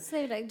 Of course, it's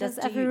so like, does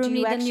do every you- room do you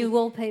need a actually- new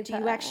wallpaper? Do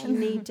you actually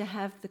need to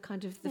have the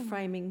kind of the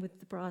framing with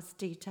the brass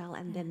detail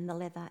and then the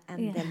leather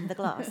and then the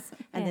glass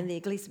and then the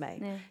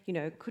glissme? Yeah. You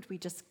know, could we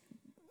just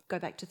go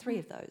back to 3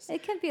 of those?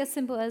 It can be as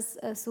simple as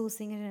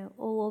sourcing,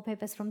 all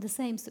wallpapers from the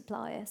same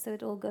supplier, so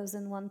it all goes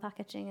in one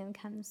packaging and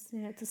comes,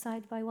 to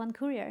site by one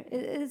courier.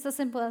 It's as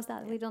simple as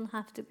that. We don't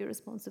have to be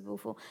responsible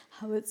for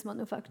how it's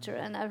manufactured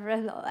and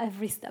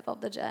every step of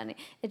the journey.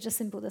 It's just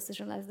simple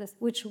decision like this,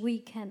 which we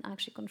can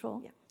actually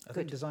control. Yeah. I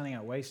think designing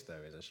out waste,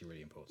 though, is actually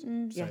really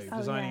important. So Yes.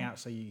 designing out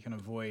so you can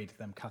avoid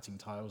them cutting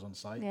tiles on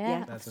site.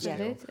 Yeah, That's a skill.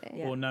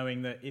 absolutely. Yeah. Or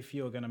knowing that if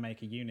you're going to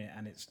make a unit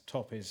and its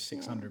top is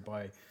 600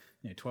 by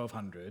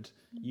 1200,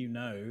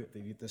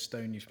 the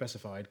stone you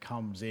specified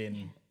comes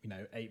in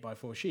 8 by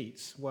 4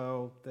 sheets.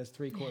 Well, there's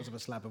 3/4 of a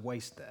slab of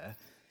waste there.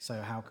 So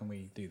how can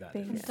we do that?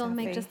 Being differently? Don't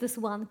make Savvy. just this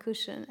one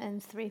cushion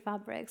and 3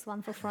 fabrics,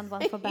 one for front,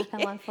 one for back,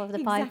 and one for the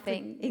Exactly,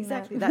 piping.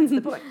 exactly. That's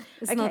the point.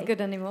 It's Okay. not good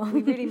anymore.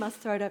 We really must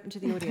throw it open to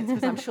the audience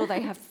because I'm sure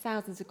they have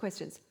thousands of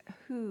questions.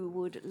 Who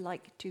would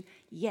like to?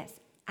 Yes,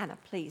 Anna,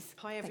 please.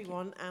 Hi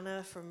everyone,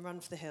 Anna from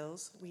Run for the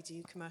Hills. We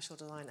do commercial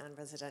design and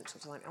residential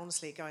design.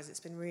 Honestly, guys, it's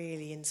been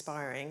really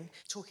inspiring.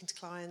 Talking to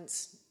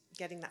clients,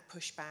 getting that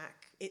pushback.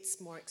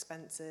 It's more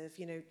expensive,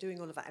 doing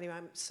all of that. Anyway,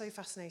 I'm so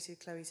fascinated,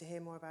 Chloe, to hear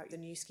more about the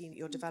new scheme that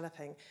you're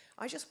developing.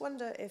 I just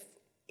wonder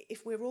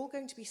if we're all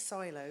going to be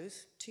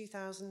silos,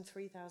 2,000,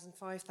 3,000,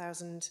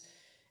 5,000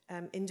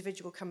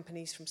 individual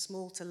companies from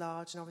small to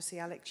large. And obviously,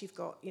 Alex, you've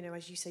got,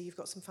 as you say, you've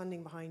got some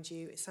funding behind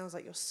you. It sounds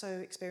like you're so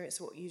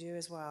experienced at what you do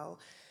as well.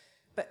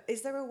 But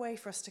is there a way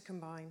for us to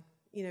combine?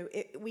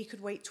 We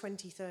could wait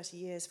 20, 30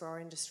 years for our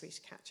industry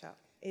to catch up.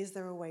 Is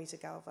there a way to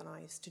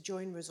galvanise, to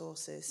join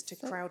resources, to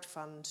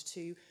crowdfund,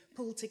 to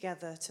pull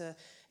together, to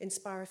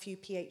inspire a few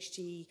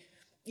PhD,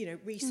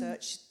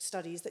 research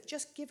studies that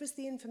just give us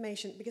the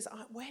information? Because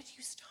where do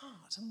you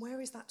start? And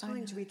where is that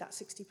time to read that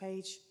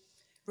 60-page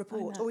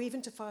report, or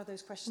even to fire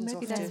those questions Maybe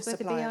off to that's where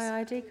the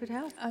suppliers? BIID could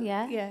help.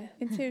 Yeah.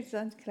 Interior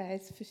design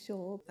declares for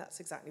sure. That's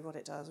exactly what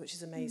it does, which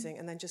is amazing.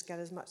 And then just get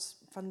as much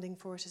funding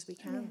for it as we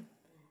can.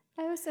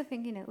 I also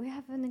think, we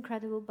have an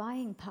incredible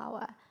buying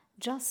power.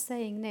 Just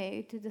saying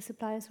no to the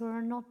suppliers who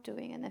are not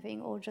doing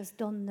anything or just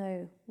don't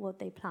know what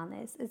their plan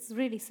is. It's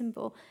really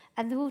simple,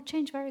 and they will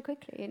change very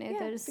quickly.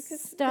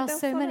 Because there are they'll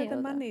so follow many the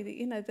of them. money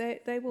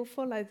that they will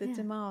follow the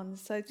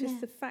demands. So just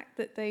the fact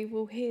that they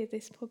will hear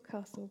this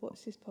podcast or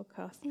watch this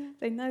podcast,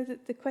 they know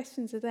that the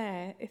questions are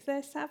there. If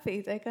they're savvy,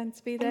 they're going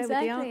to be there with the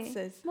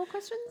answers. More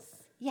questions?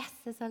 Yes,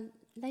 there's a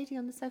lady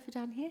on the sofa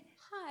down here.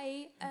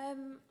 Hi,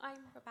 I'm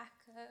Rebecca.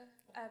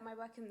 I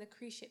work in the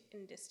cruise ship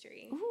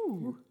industry.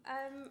 Ooh.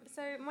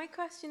 So my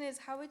question is,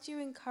 how would you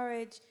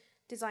encourage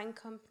design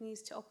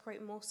companies to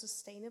operate more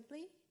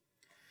sustainably?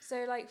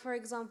 So, for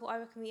example, I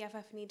work in the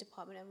FF&E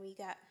department, and we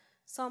get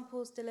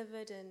samples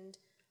delivered, and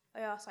I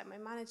ask my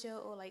manager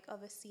or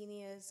other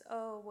seniors,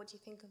 oh, what do you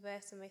think of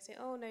this? And they say,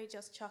 oh no,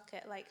 just chuck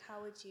it.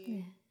 How would you?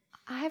 Yeah.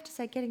 I have to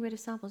say, getting rid of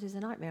samples is a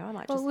nightmare. I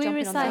might Well, just we jump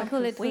in on that.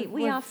 recycle it We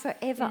with- are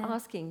forever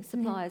asking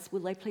suppliers,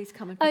 will they please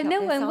come and I pick know,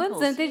 up their and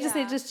samples? once they just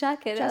say, just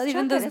check it. Just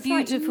Even chuck those it. It's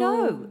like, beautiful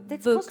no,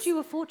 that's books. cost you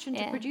a fortune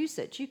to Yeah. produce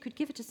it. You could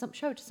give it to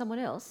show it to someone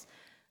else.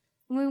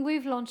 When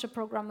we've launched a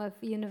program of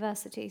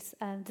universities,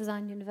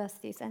 design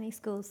universities, any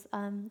schools,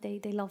 they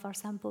love our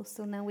samples.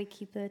 So now we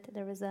keep it.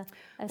 There is a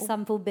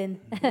sample bin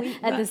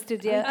at the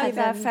studio. And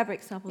our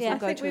fabric samples yeah. will I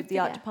go think to we've the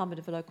art yeah. department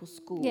of a local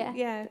school. Yeah.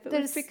 Yeah, but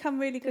There's we've become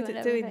really good doing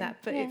at doing everything. that,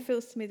 but Yeah. it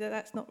feels to me that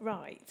that's not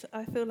right.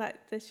 I feel like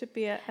there should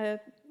be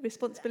a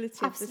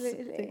responsibility of the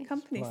Absolutely.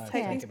 companies Well, to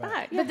take think things about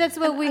back. But that's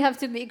what we have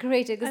to be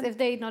creative, because if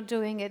they're not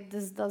doing it,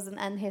 this doesn't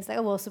end here. It's like,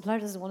 oh, well, supplier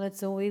doesn't want it,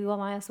 so we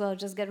might as well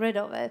just get rid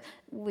of it.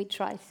 We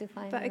try to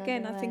find But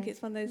again, another I think way.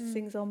 it's one of those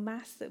things en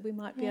masse that we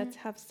might be able to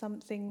have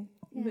something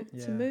to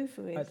Yeah. move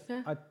with.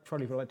 I'd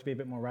probably like to be a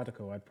bit more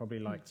radical. I'd probably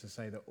like to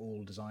say that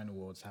all design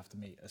awards have to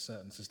meet a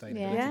certain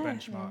sustainability Yeah.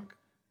 benchmark,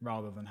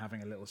 rather than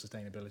having a little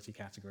sustainability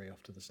category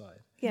off to the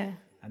side. Yeah.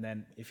 And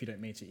then if you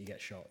don't meet it, you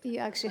get shot. You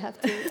actually have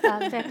to,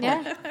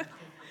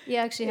 you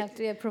actually have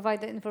to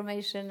provide the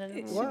information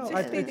and Well,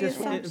 just be the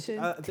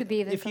assumption to be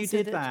even if you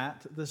did considered.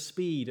 that, the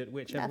speed at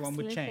which everyone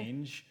would Absolutely.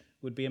 change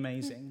would be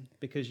amazing,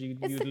 because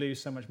you'd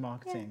lose so much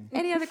marketing.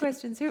 Any other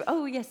questions?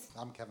 Oh, yes.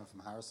 I'm Kevin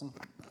from Harrison.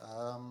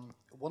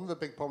 One of the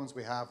big problems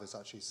we have is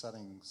actually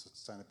selling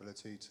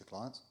sustainability to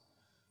clients,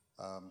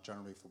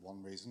 generally for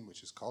one reason,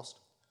 which is cost.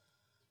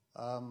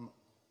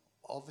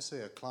 Obviously,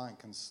 a client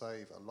can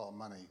save a lot of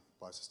money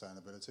by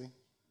sustainability,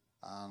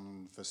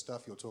 and for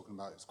stuff you're talking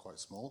about, it's quite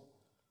small.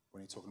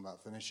 when you're talking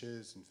about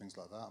finishes and things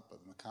like that, but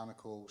the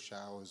mechanical,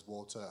 showers,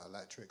 water,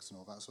 electrics and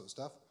all that sort of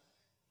stuff.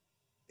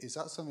 Is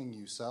that something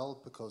you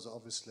sell? Because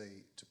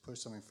obviously to push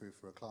something through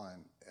for a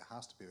client, it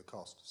has to be a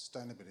cost.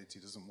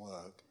 Sustainability doesn't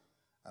work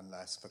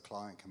unless the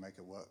client can make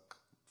it work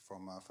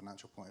from a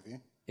financial point of view.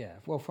 Yeah,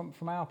 well,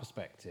 from our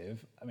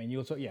perspective, I mean,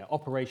 you're talking,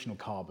 operational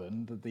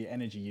carbon, the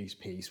energy use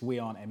piece. We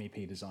aren't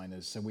MEP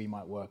designers, so we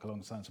might work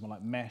alongside someone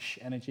like Mesh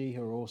Energy,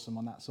 who are awesome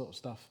on that sort of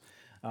stuff,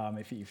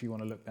 if you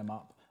want to look them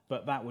up.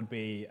 But that would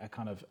be a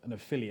kind of an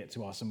affiliate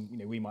to us, and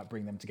we might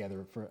bring them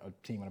together for a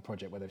team on a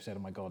project where they've said,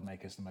 "Oh my God,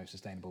 make us the most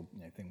sustainable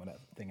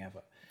thing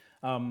ever."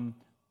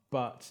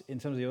 But in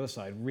terms of the other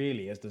side,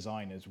 really, as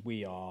designers,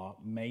 we are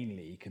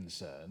mainly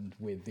concerned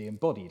with the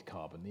embodied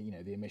carbon,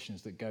 the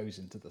emissions that goes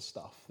into the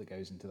stuff that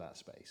goes into that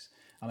space.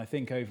 And I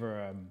think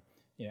over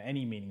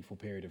any meaningful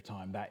period of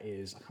time, that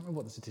is, I can't remember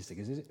what the statistic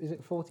is. Is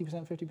it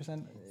 40%,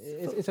 50%?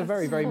 It's a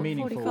very, very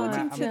meaningful.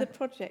 According to the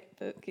project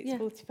book,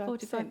 it's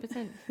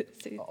 45%.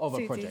 Of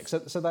a project.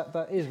 So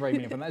that is very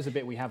meaningful, and that is the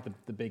bit we have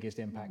the biggest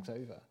impact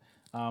over.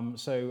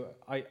 So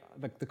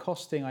the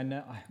costing,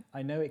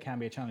 I know it can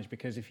be a challenge,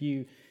 because if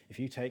you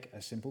take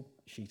a simple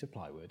sheet of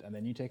plywood and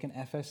then you take an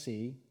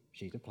FSC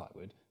sheet of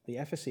plywood, the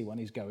FSC one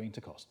is going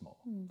to cost more.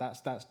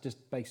 That's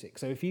just basic.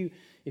 So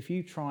if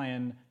you try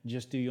and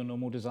just do your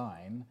normal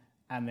design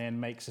and then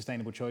make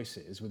sustainable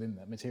choices within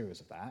the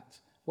materials of that,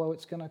 well,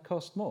 it's going to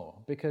cost more,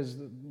 because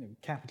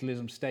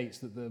capitalism states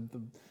that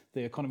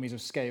the economies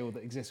of scale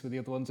that exist with the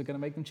other ones are going to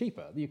make them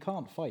cheaper. You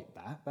can't fight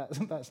that.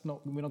 That's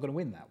not. We're not going to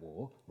win that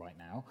war right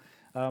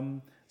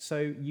now. So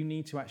you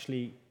need to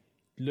actually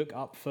look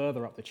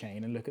further up the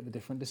chain and look at the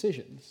different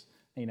decisions.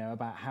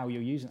 About how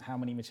you're using, how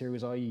many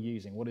materials are you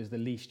using, what is the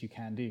least you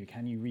can do,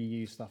 can you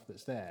reuse stuff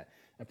that's there?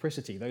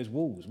 Apricity, those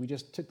walls, we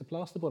just took the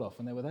plasterboard off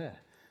and they were there.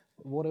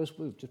 What else?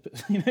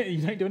 You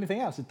don't do anything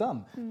else. It's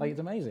done. It's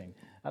amazing.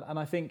 And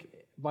I think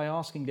by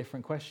asking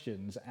different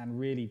questions and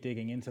really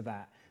digging into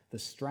that, the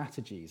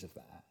strategies of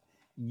that,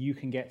 you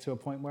can get to a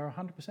point where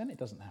 100% it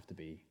doesn't have to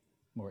be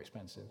more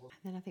expensive. And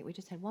then I think we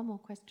just had one more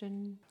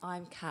question.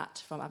 I'm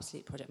Kat from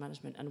Absolute Project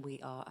Management, and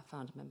we are a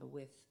founder member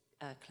with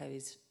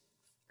Chloe's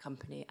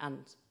company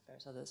and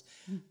various others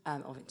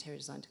of Interior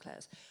Design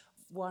Declares.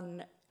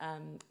 One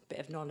bit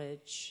of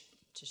knowledge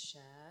to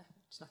share.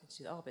 It's nothing to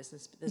do with our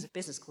business, but there's a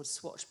business called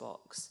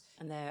Swatchbox,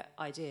 and their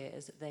idea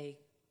is that they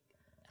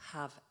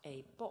have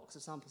a box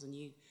of samples, and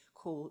you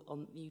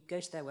go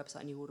to their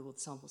website and you order all the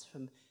samples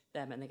from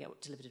them, and they get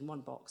delivered in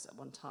one box at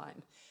one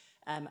time.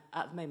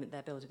 At the moment,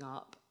 they're building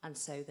up, and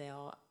so they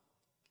are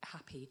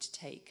happy to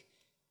take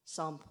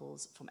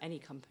samples from any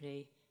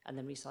company and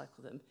then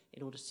recycle them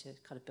in order to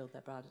kind of build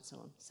their brand and so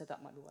on. So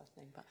that might be worth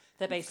knowing. But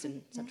they're based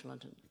in central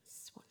London.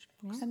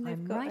 Swatchbox. Yeah.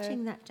 I'm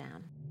writing that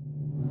down.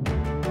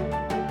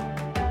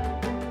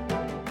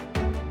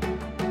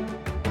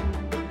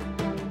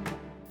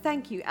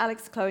 Thank you,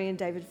 Alex, Chloe and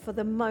David, for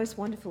the most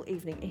wonderful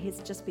evening. It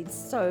has just been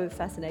so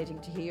fascinating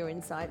to hear your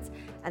insights.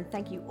 And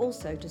thank you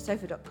also to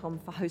sofa.com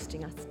for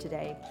hosting us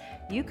today.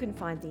 You can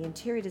find the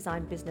Interior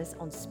Design Business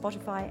on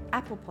Spotify,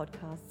 Apple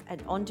Podcasts,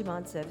 and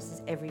on-demand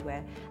services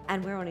everywhere.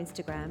 And we're on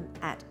Instagram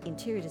at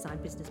Interior Design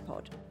Business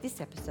Pod. This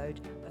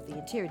episode of the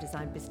Interior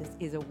Design Business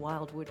is a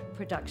Wildwood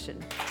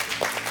production.